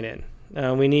airplane in.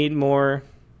 We need more.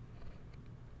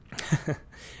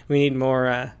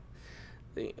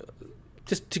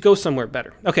 Just to go somewhere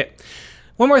better. Okay.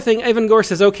 One more thing. Ivan Gore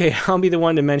says, okay, I'll be the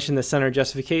one to mention the center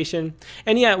justification.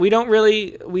 And yeah, we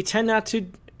tend not to,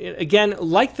 again,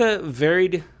 like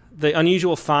the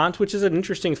unusual font, which is an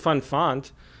interesting, fun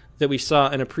font that we saw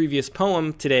in a previous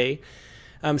poem today.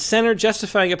 Center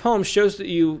justifying a poem shows that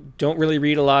you don't really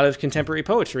read a lot of contemporary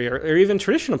poetry or even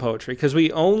traditional poetry, because we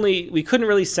couldn't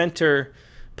really center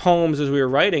poems as we were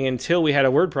writing until we had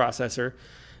a word processor.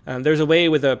 There's a way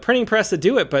with a printing press to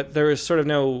do it, but there was sort of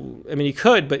you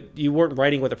could, but you weren't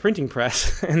writing with a printing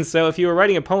press. And so if you were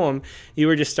writing a poem, you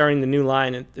were just starting the new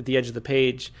line at the edge of the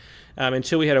page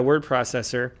until we had a word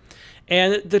processor.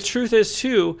 And the truth is,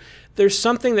 too, there's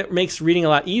something that makes reading a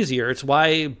lot easier. It's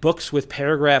why books with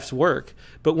paragraphs work.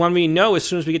 But when we know as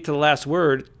soon as we get to the last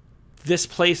word, this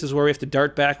place is where we have to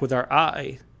dart back with our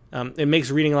eye. It makes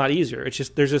reading a lot easier. It's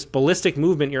just there's this ballistic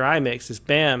movement your eye makes, this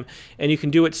bam, and you can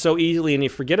do it so easily and you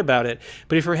forget about it.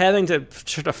 But if you're having to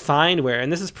try to find where,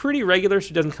 and this is pretty regular, so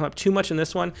it doesn't come up too much in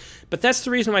this one, but that's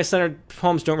the reason why centered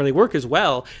poems don't really work as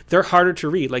well. They're harder to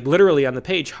read, like literally on the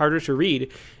page, harder to read.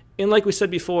 And like we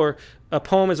said before, a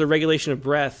poem is a regulation of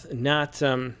breath, not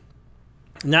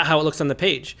how it looks on the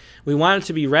page. We want it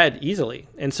to be read easily.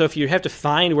 And so if you have to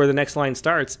find where the next line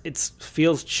starts, it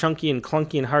feels chunky and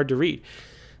clunky and hard to read.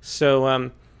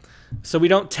 So we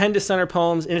don't tend to center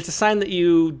poems, and it's a sign that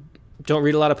you don't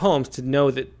read a lot of poems to know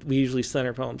that we usually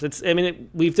center poems.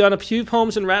 We've done a few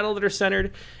poems in Rattle that are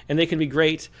centered, and they can be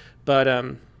great,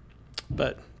 but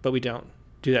we don't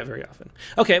do that very often.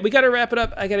 Okay, we got to wrap it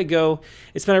up. I got to go.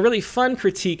 It's been a really fun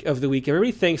critique of the week.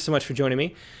 Everybody, thanks so much for joining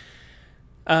me.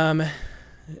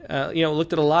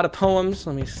 Looked at a lot of poems.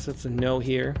 Let me set a note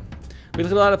here. We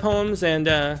looked at a lot of poems and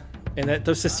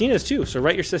those sestinas too. So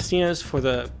write your sestinas for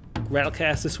the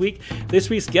Rattlecast this week. This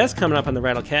week's guest coming up on the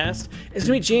Rattlecast is going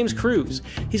to be James Cruz.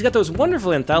 He's got those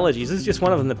wonderful anthologies. This is just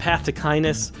one of them, The Path to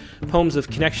Kindness, Poems of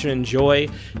Connection and Joy.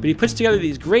 But he puts together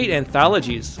these great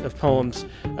anthologies of poems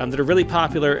that are really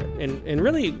popular and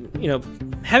really,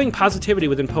 having positivity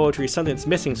within poetry is something that's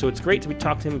missing. So it's great to be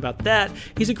talking to him about that.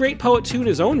 He's a great poet too in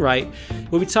his own right.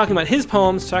 We'll be talking about his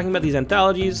poems, talking about these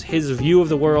anthologies, his view of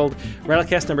the world.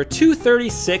 Rattlecast number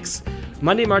 236.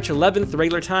 Monday, March 11th, the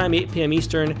regular time, 8 p.m.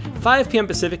 Eastern, 5 p.m.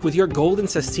 Pacific, with your golden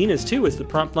sestinas, too, as the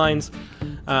prompt lines.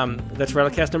 That's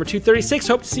Rattlecast number 236.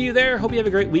 Hope to see you there. Hope you have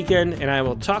a great weekend, and I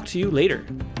will talk to you later.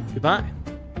 Goodbye.